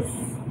 Release,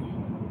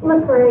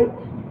 look right,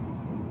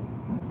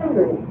 and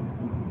breathe.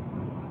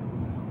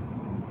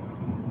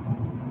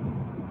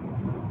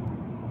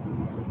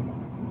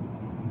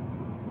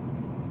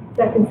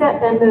 Second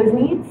set, bend those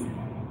knees,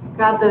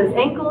 grab those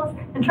ankles,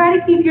 and try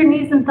to keep your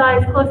knees and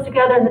thighs close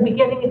together in the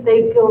beginning if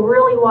they go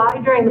really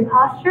wide during the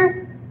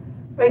posture.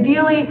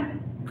 Ideally,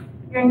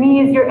 your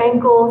knees, your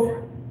ankles,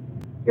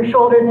 your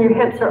shoulders, and your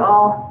hips are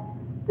all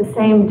the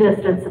same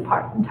distance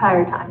apart the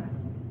entire time.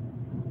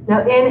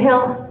 Now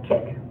inhale,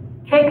 kick.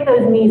 Kick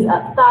those knees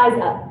up, thighs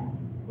up.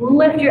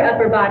 Lift your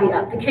upper body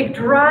up. The kick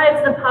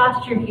drives the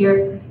posture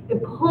here.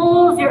 It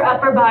pulls your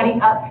upper body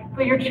up,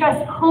 but your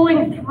chest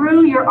pulling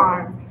through your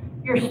arms.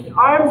 Your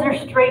arms are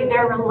straight,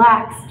 they're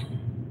relaxed.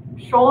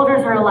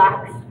 Shoulders are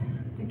relaxed.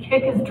 The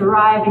kick is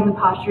driving the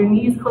posture.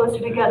 Knees closer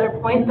together,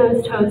 point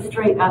those toes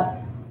straight up.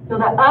 So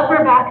the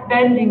upper back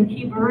bending,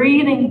 keep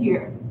breathing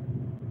here.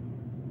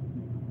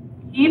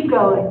 Keep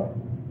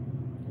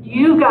going.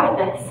 You got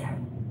this.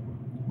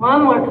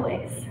 One more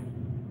place.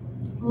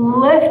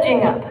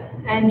 Lifting up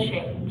and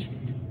change.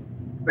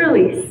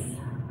 Release.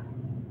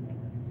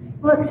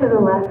 Look to the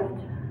left.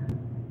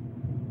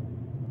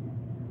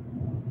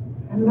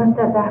 And let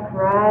that back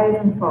rise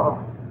and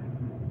fall.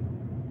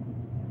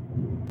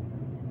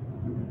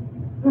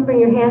 And bring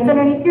your hands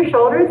underneath your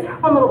shoulders.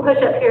 One little push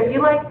up here if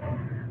you like.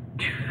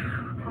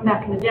 Come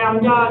back into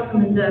down dog,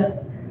 come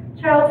into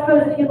child's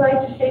pose if you'd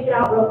like. Just shake it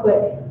out real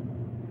quick.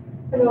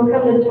 And then we'll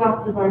come to the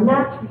tops of our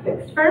mat to be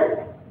fixed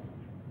firm.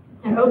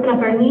 And open up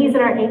our knees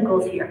and our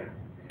ankles here.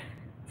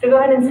 So go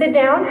ahead and sit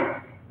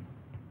down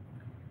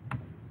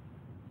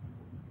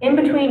in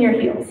between your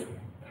heels.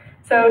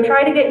 So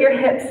try to get your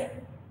hips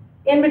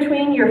in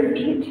between your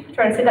feet.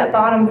 Try to sit that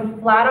bottom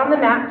flat on the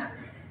mat.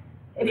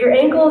 If your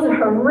ankles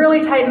are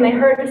really tight and they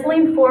hurt, just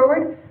lean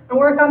forward and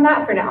work on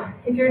that for now.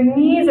 If your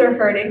knees are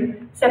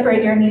hurting,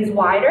 separate your knees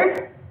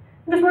wider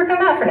and just work on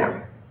that for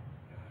now.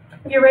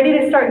 If you're ready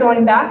to start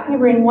going back, you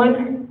bring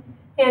one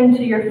hand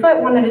to your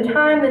foot, one at a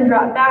time, then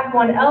drop back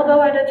one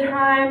elbow at a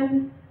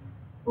time.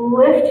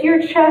 Lift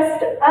your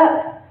chest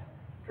up,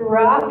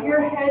 drop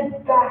your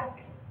head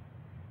back,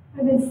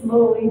 and then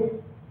slowly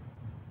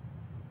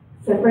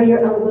separate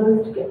your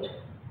elbows to get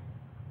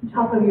the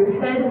top of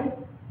your head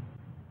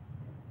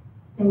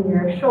and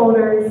your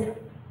shoulders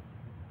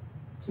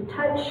to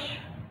touch.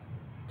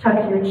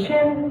 Tuck your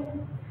chin,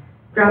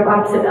 grab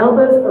opposite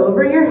elbows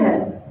over your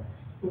head,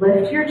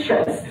 lift your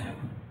chest,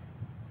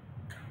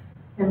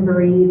 and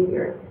breathe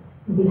here.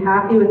 Be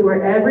happy with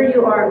wherever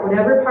you are,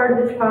 whatever part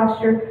of this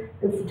posture.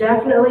 It's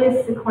definitely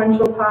a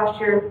sequential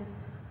posture.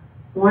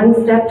 One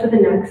step to the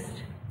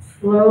next.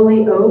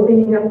 Slowly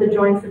opening up the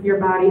joints of your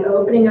body,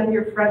 opening up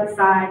your front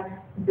side.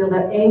 Feel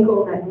that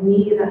ankle, that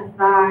knee, that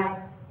thigh.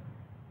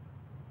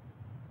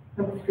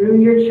 Up through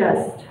your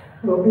chest,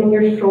 opening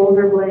your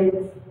shoulder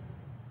blades.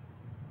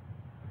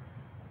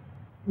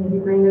 Maybe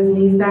bring those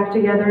knees back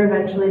together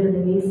eventually, but the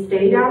knees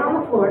stay down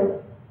on the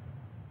floor.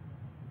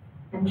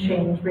 And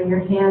change. Bring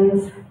your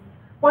hands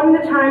one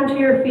at a time to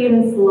your feet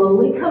and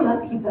slowly come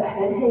up. Keep the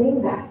head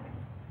hanging back.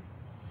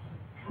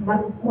 Come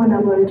up one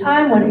elbow at a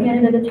time, one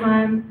hand at a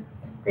time.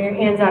 Bring your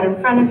hands out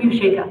in front of you,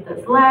 shake out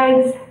those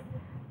legs,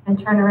 and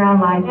turn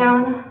around, lie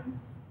down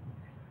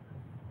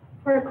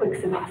for a quick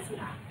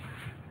Savasana.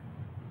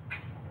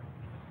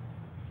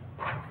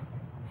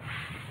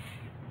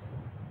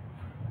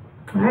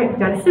 All right, we've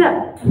got to sit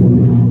up.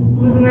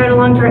 Moving right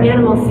along to our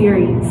animal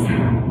series.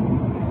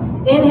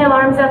 Inhale,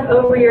 arms up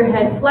over your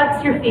head,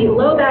 flex your feet,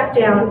 low back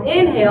down.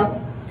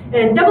 Inhale,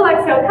 and double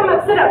exhale, come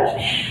up, sit up.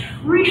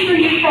 Reach through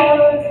your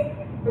toes,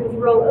 and just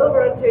roll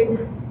over until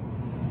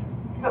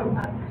come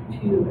up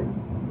to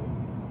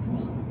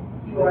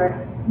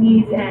your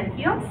knees and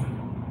heels.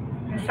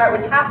 We're going to start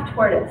with half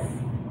tortoise,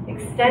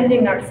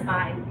 extending our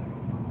spine.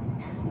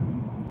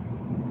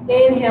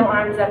 Inhale,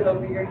 arms up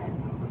over your head.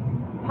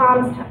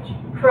 Palms touch.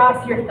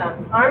 Cross your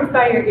thumbs, arms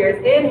by your ears.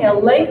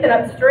 Inhale, lengthen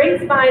up,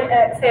 straight spine.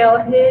 Exhale,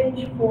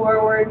 hinge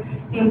forward.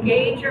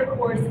 Engage your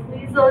core,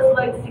 squeeze those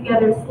legs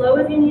together. Slow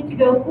as you need to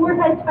go.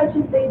 Forehead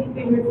touches, baby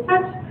fingers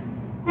touch,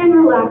 and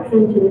relax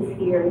into this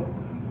here.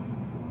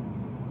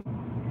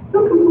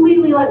 Don't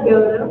completely let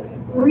go though.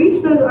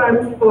 Reach those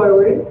arms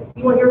forward.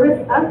 You want your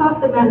wrists up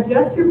off the mat,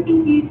 just your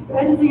pinky,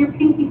 edges of your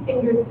pinky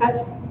fingers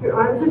touch. Your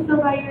arms are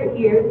still by your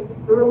ears.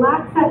 But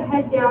relax that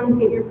head down and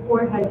get your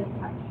forehead to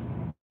touch.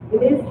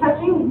 If it is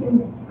touching, you can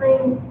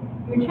bring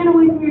your chin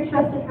away from your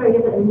chest and try to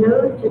get that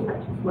nose to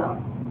touch as well.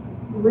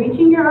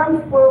 Reaching your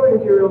arms forward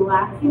as you're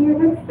relaxing your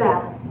hips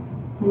back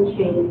and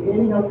change.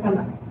 Inhale, come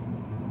up.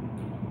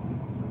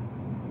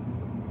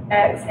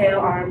 Exhale,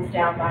 arms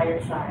down by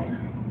your side.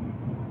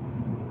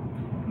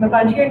 Come up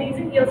onto your knees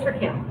and heels for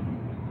camp.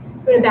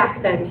 Doing a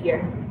back bend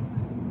here.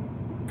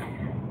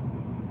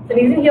 So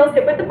knees and heels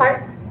hip width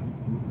apart.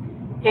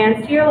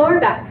 Hands to your lower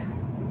back.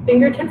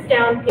 Fingertips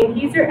down,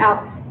 pinkies are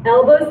out.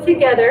 Elbows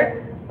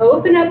together,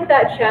 open up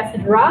that chest,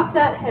 drop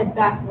that head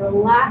back,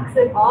 relax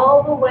it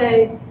all the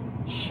way,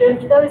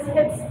 shift those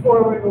hips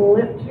forward,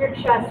 lift your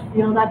chest,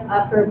 feel that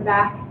upper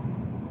back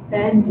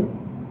bend.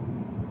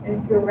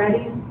 And if you're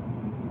ready,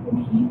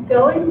 keep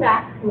going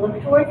back,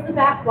 look towards the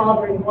back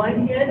wall, bring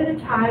one hand at a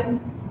time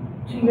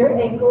to your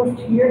ankles,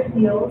 to your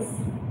heels.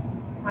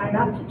 Try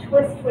not to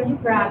twist when you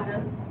grab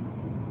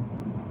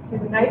them.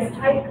 Give a nice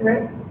tight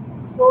grip,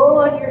 pull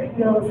on your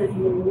heels as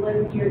you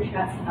lift your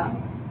chest up.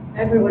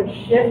 Everyone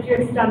shift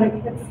your stomach,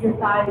 hips, your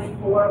thighs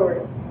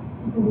forward.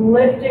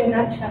 Lifting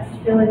that chest,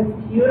 feeling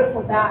this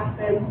beautiful back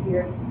bend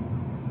here.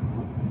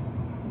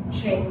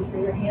 Change,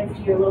 bring your hands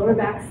to your lower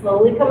back,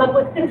 slowly come up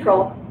with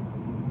control.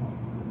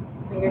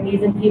 Bring your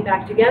knees and feet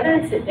back together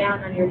and sit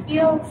down on your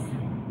heels.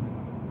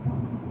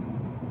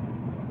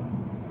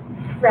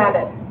 Grab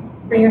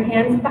it. Bring your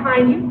hands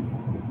behind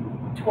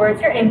you,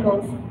 towards your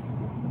ankles.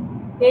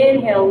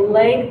 Inhale,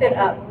 lengthen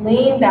up,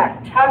 lean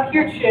back, tuck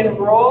your chin,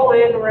 roll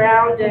in,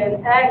 round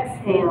in,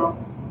 exhale.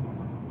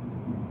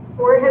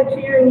 Forehead to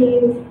your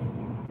knees,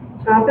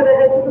 top of the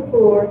head to the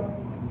floor,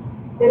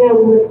 and now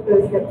lift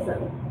those hips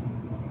up.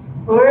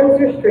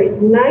 Arms are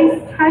straight, nice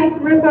tight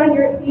grip on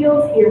your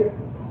heels here,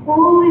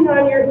 pulling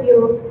on your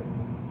heels,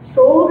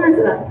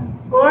 shoulders up,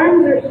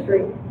 arms are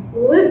straight.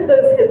 Lift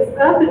those hips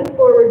up and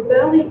forward,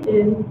 belly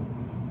in,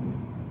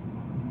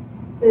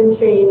 and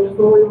change.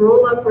 Slowly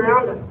roll up,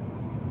 round up.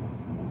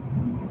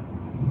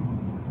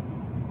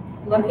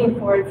 Looking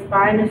forward,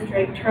 spine is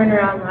straight, turn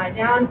around, lie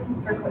down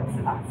for quick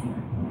Savasana.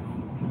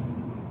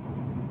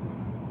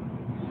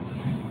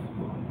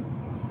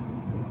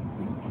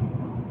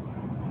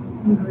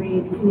 And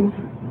breathe. You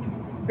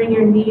can bring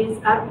your knees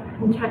up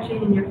and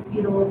touching and your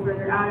feet a little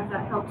further out if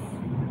that helps.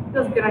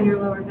 Feels good on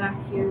your lower back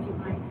here if you'd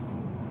like.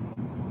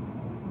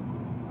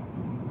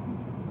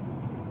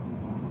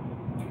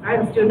 All right,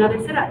 let's do another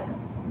sit-up.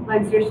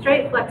 Legs are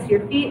straight, flex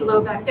your feet,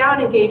 low back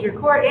down, engage your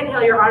core.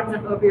 Inhale your arms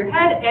up over your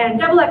head, and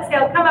double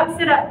exhale, come up,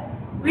 sit up.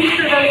 Reach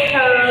for those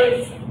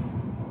toes,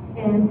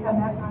 and come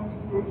back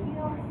onto your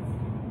heels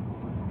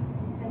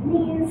and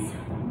knees.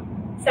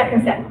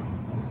 Second set.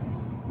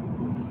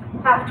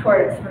 Half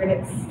tortoise. We're going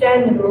to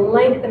extend and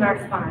lengthen our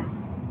spine.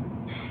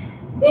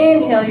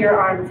 Inhale your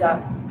arms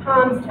up,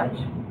 palms touch.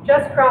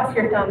 Just cross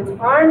your thumbs,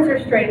 arms are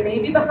straight,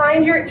 maybe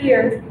behind your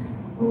ears.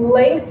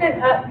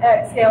 Lengthen up,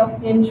 exhale,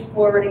 hinge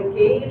forward.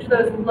 Engage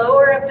those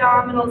lower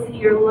abdominals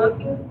here,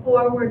 looking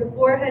forward.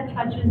 Forehead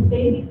touches,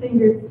 baby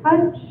fingers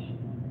touch.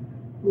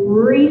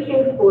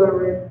 Reaching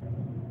forward.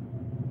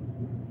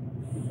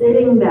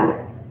 Sitting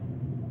back.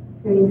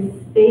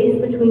 Creating space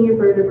between your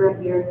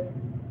vertebrae here.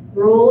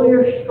 Roll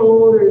your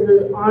shoulders,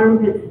 those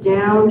armpits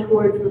down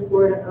towards the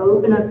floor to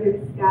open up your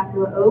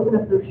scapula, open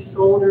up those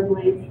shoulder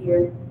blades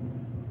here.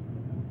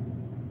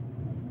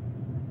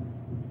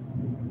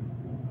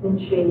 And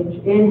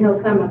change. Inhale,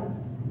 come up.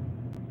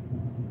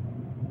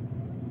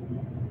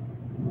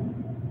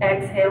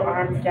 Exhale,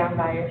 arms down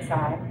by your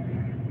side.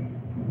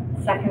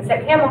 Second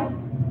set camel.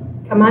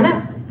 Come on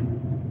up.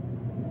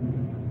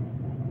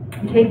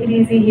 And take it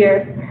easy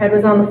here. Your head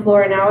was on the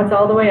floor, and now it's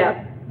all the way up.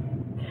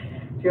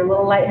 If you're a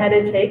little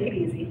lightheaded, take it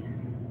easy.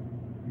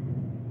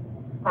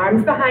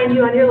 Arms behind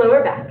you on your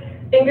lower back.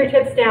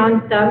 Fingertips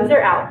down, thumbs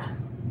are out.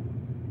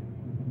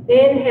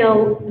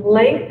 Inhale,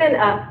 lengthen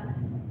up.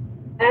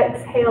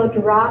 Exhale,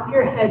 drop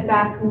your head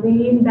back,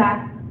 lean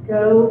back,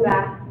 go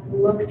back.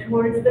 Look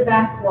towards the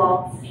back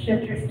wall.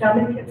 Shift your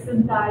stomach, hips,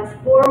 and thighs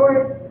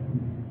forward.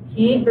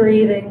 Keep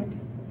breathing.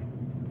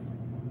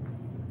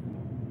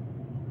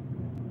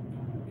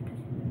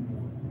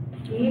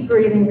 Keep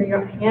breathing. Bring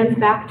your hands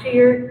back to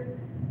your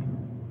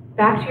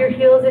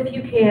heels if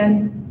you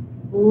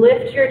can.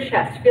 Lift your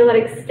chest. Feel that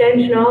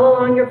extension all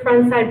along your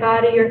front side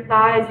body, your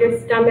thighs, your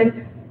stomach.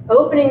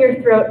 Opening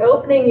your throat,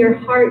 opening your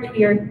heart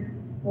here.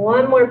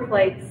 One more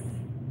place.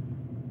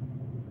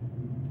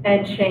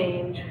 And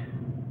change.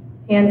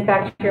 Hands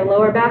back to your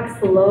lower back.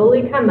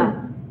 Slowly come up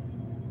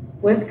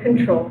with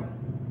control.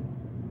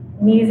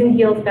 Knees and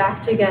heels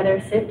back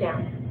together. Sit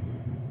down.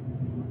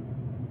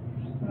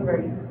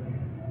 Over here.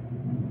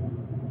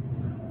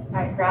 All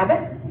right, grab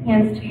it.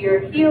 Hands to your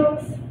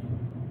heels.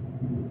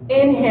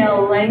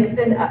 Inhale,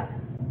 lengthen up.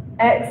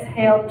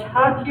 Exhale,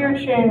 tuck your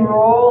chin,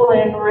 roll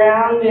in,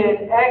 round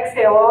in.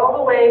 Exhale all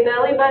the way,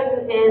 belly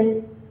button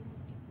in.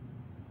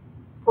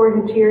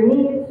 Forehead to your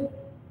knees.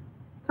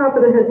 Top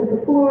of the head to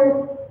the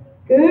floor.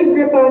 Good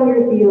grip on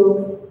your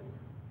heels.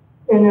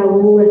 And now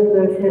lift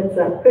those hips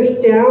up. Push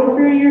down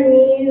through your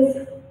knees.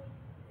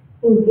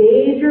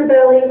 Engage your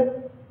belly.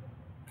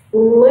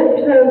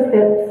 Lift those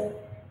hips.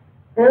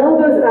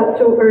 Elbows up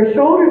to, or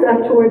shoulders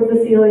up towards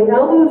the ceiling.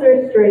 Elbows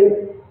are straight.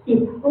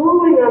 Keep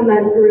pulling on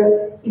that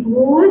grip. Keep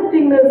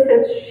lifting those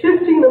hips,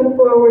 shifting them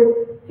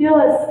forward. Feel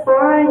a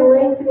spine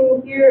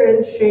lengthening here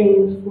and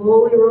change.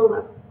 Slowly roll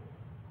up.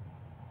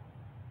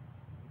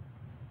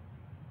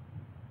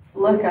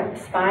 Look up,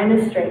 spine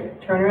is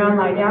straight. Turn around,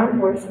 lie down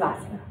for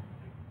Savasana.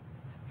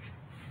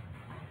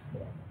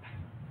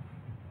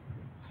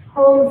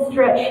 Hold,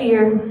 stretch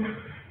here.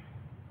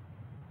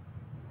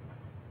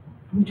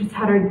 We just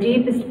had our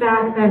deepest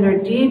back bend, our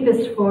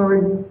deepest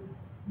forward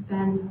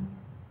bend.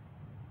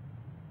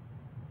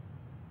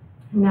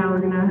 Now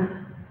we're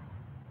gonna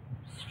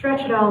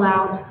stretch it all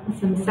out with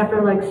some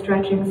separate leg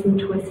stretching, some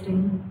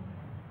twisting.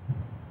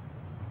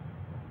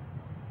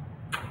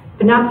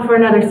 But not before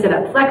another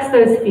sit-up. Flex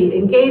those feet,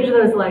 engage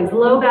those legs,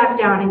 low back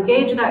down,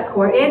 engage that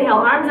core. Inhale,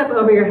 arms up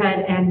over your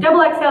head, and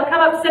double exhale,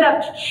 come up, sit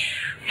up.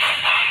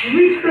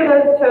 Reach for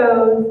those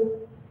toes.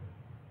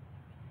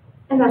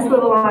 And now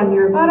swivel on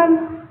your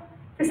bottom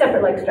for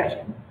separate leg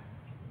stretching.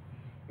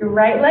 Your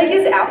right leg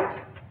is out.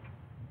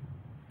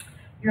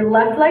 Your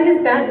left leg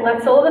is bent,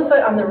 left sole of the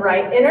foot on the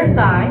right inner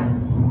thigh.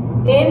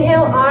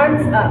 Inhale,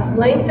 arms up,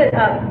 lengthen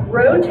up,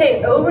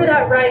 rotate over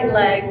that right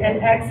leg,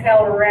 and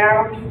exhale,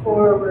 round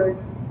forward.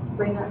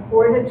 Bring that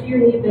forehead to your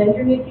knee, bend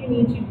your knee if you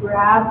need to,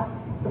 grab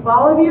the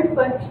ball of your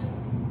foot,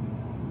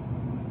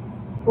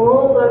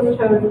 pull those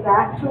toes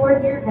back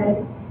towards your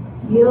head,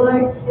 feel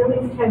like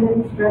Achilles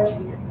tendon stretch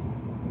here.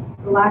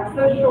 Relax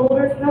those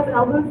shoulders and those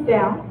elbows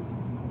down.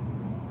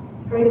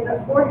 Try to get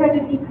that forehead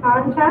to knee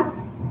contact.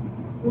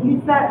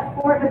 Use that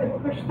forehead to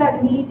push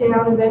that knee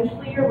down.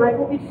 Eventually your leg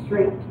will be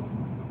straight.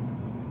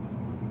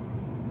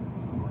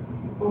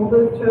 Pull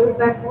those toes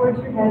back towards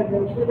your head.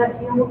 Eventually that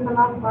heel will come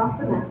out off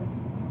the mat.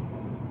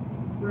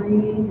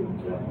 Breathe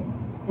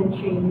and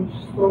change.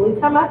 Slowly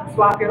come up.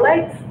 Swap your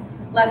legs.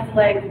 Left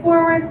leg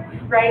forward.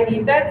 Right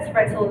knee bends.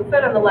 Right sole of the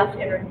foot on the left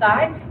inner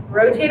thigh.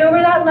 Rotate over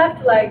that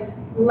left leg.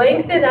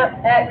 Lengthen up.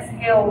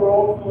 Exhale.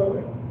 Roll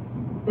forward.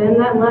 Bend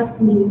that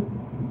left knee.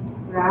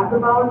 Grab the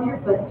ball of your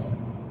foot.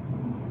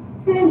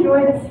 And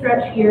enjoy the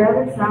stretch here,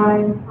 other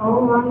side,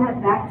 all along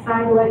that back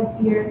side leg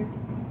here.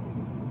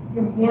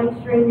 Your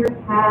hamstring, your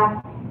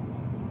calf,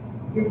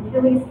 your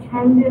Achilles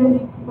tendon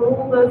as you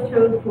pull those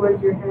toes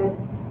towards your head.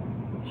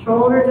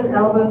 Shoulders and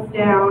elbows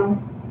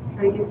down.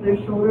 Try to get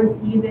those shoulders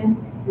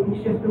even.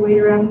 Maybe shift the weight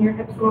around in your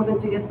hips a little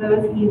bit to get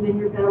those even.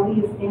 Your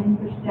belly is in.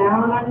 Push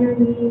down on your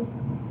knee.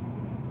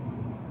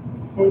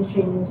 And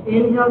change.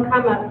 Inhale,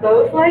 come up.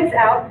 Those legs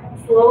out.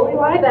 Slowly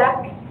lie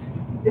back.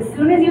 As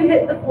soon as you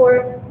hit the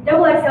floor,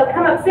 double exhale,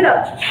 come up, sit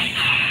up.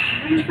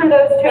 Reach for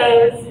those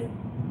toes.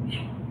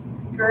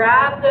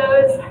 Grab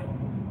those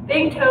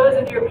big toes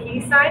with your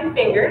peace sign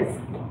fingers.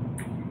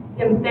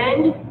 And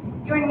bend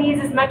your knees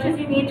as much as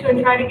you need to and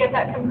try to get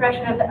that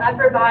compression of the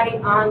upper body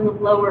on the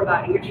lower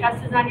body. Your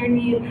chest is on your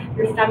knees,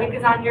 your stomach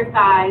is on your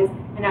thighs.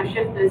 And now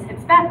shift those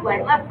hips back,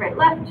 right, left,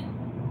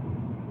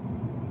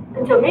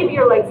 until maybe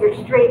your legs are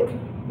straight.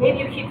 Maybe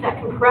you keep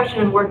that compression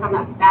and work on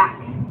that back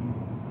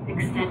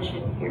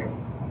extension here.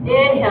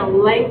 Inhale,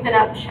 lengthen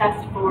up,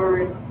 chest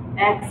forward.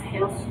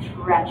 exhale,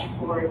 stretch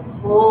forward.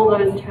 Pull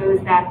those toes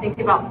back. Think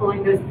about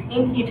pulling those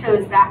pinky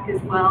toes back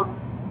as well.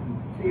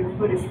 So your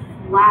foot is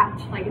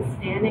flat, like it's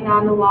standing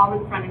on the wall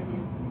in front of you.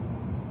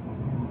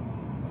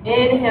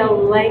 Inhale,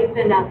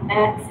 lengthen up.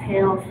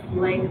 Exhale,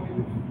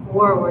 lengthen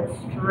forward.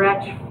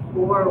 Stretch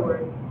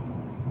forward.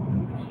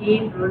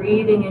 Keep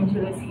breathing into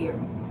this here.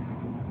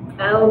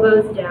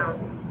 Elbows down.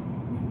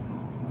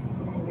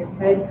 And your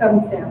head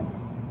comes down.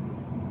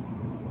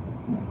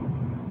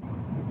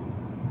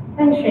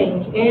 And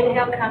change.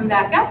 Inhale, come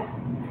back up.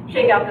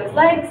 Shake out those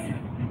legs.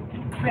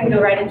 We're going to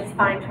go right into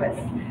spine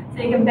twist.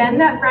 So you can bend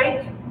that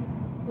right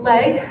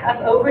leg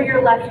up over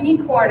your left knee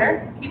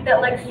corner. Keep that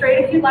leg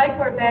straight if you like,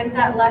 or bend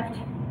that left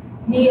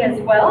knee as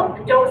well.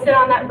 But don't sit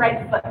on that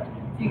right foot.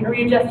 So you can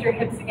readjust your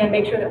hips again.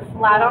 Make sure they're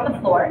flat on the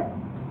floor.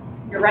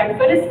 Your right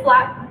foot is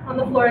flat on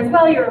the floor as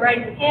well. Your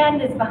right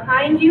hand is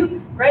behind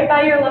you, right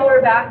by your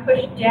lower back.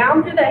 Push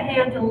down through that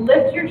hand to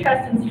lift your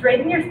chest and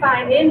straighten your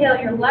spine. Inhale,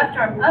 your left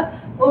arm up,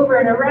 over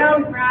and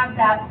around. Grab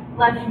that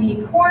left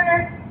knee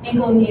corner.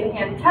 Ankle, knee, and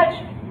hand touch.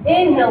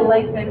 Inhale,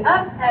 lengthen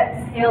up.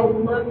 Exhale,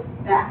 look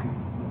back.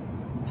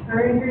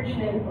 Turn your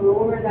chin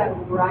over that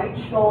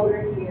right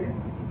shoulder here.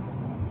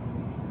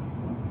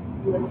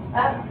 Lift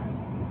up,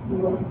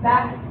 look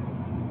back,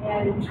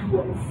 and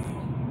twist.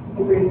 You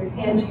can bring your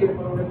hand to your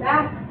lower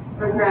back,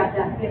 or grab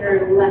that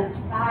inner left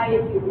thigh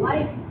if you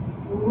like.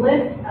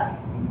 Lift up.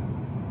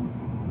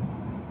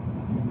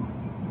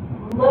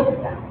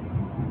 Look back.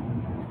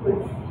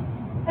 Twist.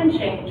 And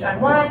change.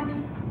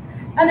 Unwind.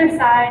 Other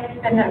side.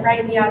 Bend that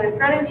right knee out in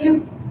front of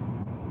you.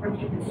 Or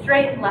keep it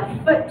straight. Left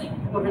foot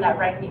over that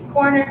right knee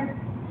corner.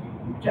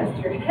 Adjust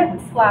your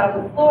hips flat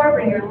on the floor.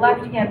 Bring your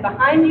left hand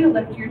behind you.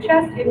 Lift your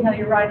chest. Inhale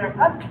your right arm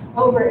up,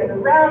 over and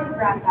around.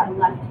 Grab that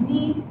left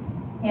knee.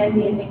 Hand,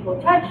 knee, and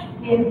ankle touch.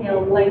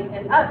 Inhale,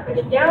 lengthen up.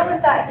 Push down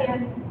with that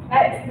hand.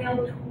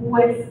 Exhale,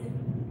 twist.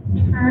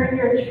 Turn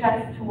your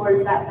chest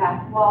towards that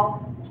back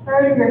wall.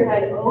 Turn your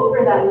head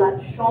over that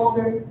left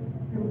shoulder.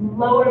 Your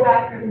lower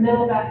back, your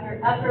middle back,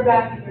 your upper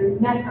back, and your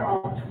neck are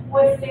all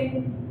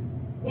twisting.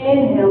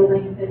 Inhale,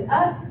 lengthen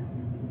up.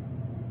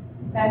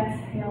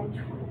 Exhale,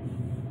 twist.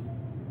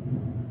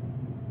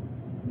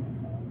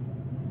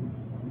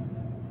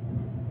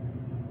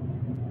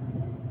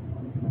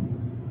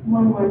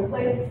 One more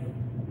place.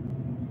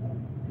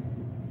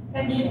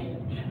 And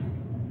change.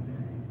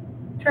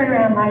 Turn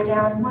around, lie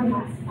down. One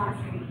last spot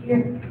right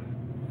here.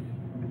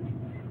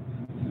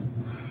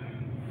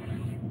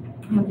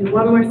 We'll do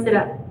one more sit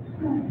up.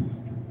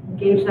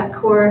 Engage that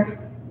core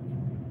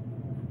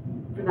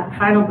for that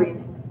final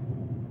breathing.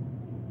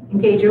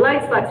 Engage your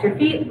legs, flex your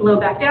feet, low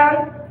back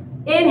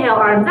down. Inhale,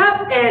 arms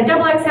up, and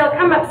double exhale,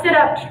 come up, sit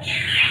up.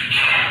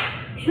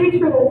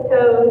 Reach for those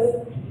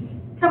toes.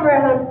 Come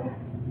around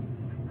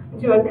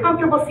to a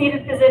comfortable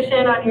seated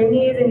position on your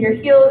knees and your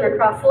heels, or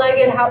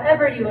cross-legged,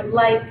 however you would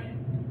like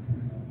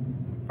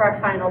for our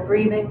final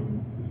breathing.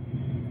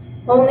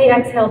 Only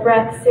exhale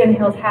breaths.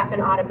 Inhales happen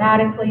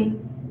automatically.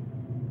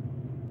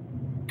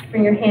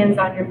 Bring your hands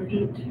on your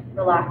feet.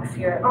 Relax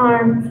your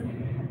arms.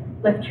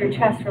 Lift your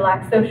chest.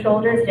 Relax those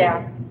shoulders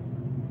down.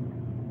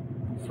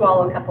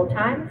 Swallow a couple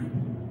times.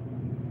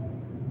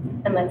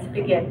 And let's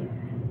begin.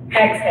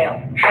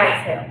 Exhale,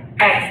 exhale,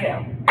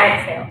 exhale,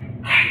 exhale.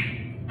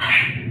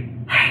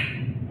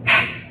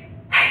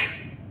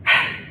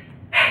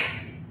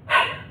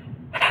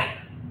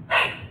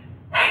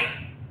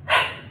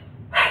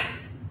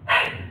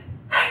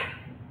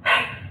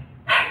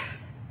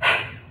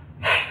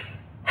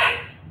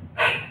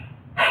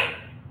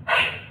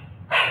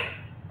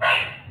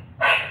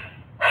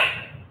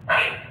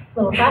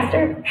 A little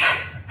faster.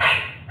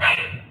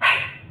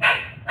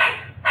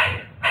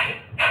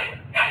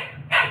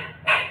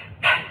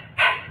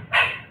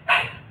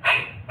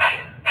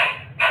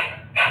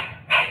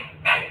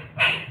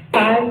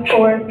 Five,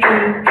 four, three,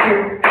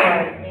 two,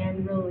 one,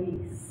 and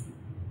release.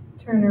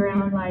 Turn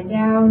around, lie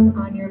down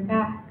on your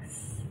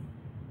backs.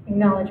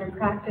 Acknowledge your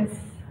practice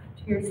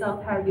to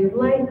yourself how you'd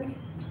like,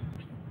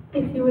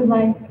 if you would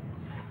like.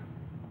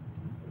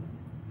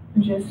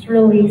 Just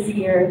release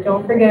here.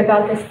 Don't forget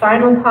about this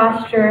final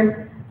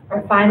posture,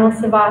 our final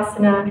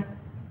savasana.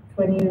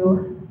 When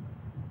you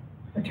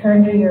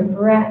return to your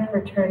breath,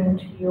 return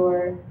to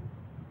your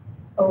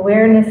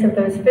awareness of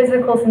those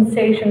physical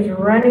sensations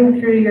running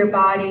through your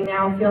body.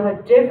 Now feel how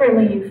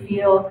differently you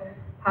feel,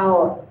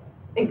 how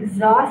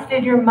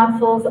exhausted your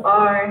muscles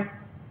are,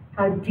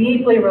 how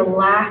deeply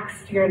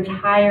relaxed your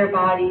entire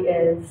body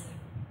is.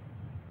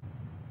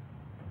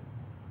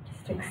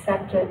 Just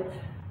accept it.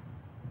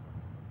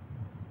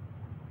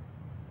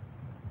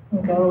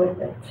 And go with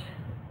it.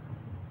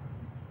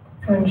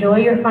 So enjoy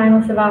your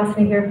final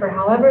savasana here for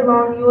however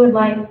long you would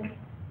like.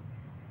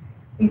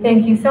 We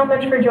thank you so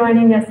much for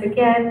joining us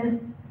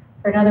again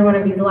for another one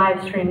of these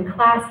live stream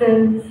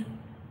classes.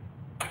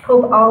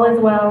 Hope all is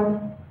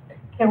well.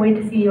 Can't wait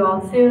to see you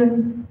all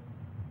soon.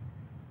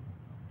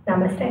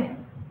 Namaste.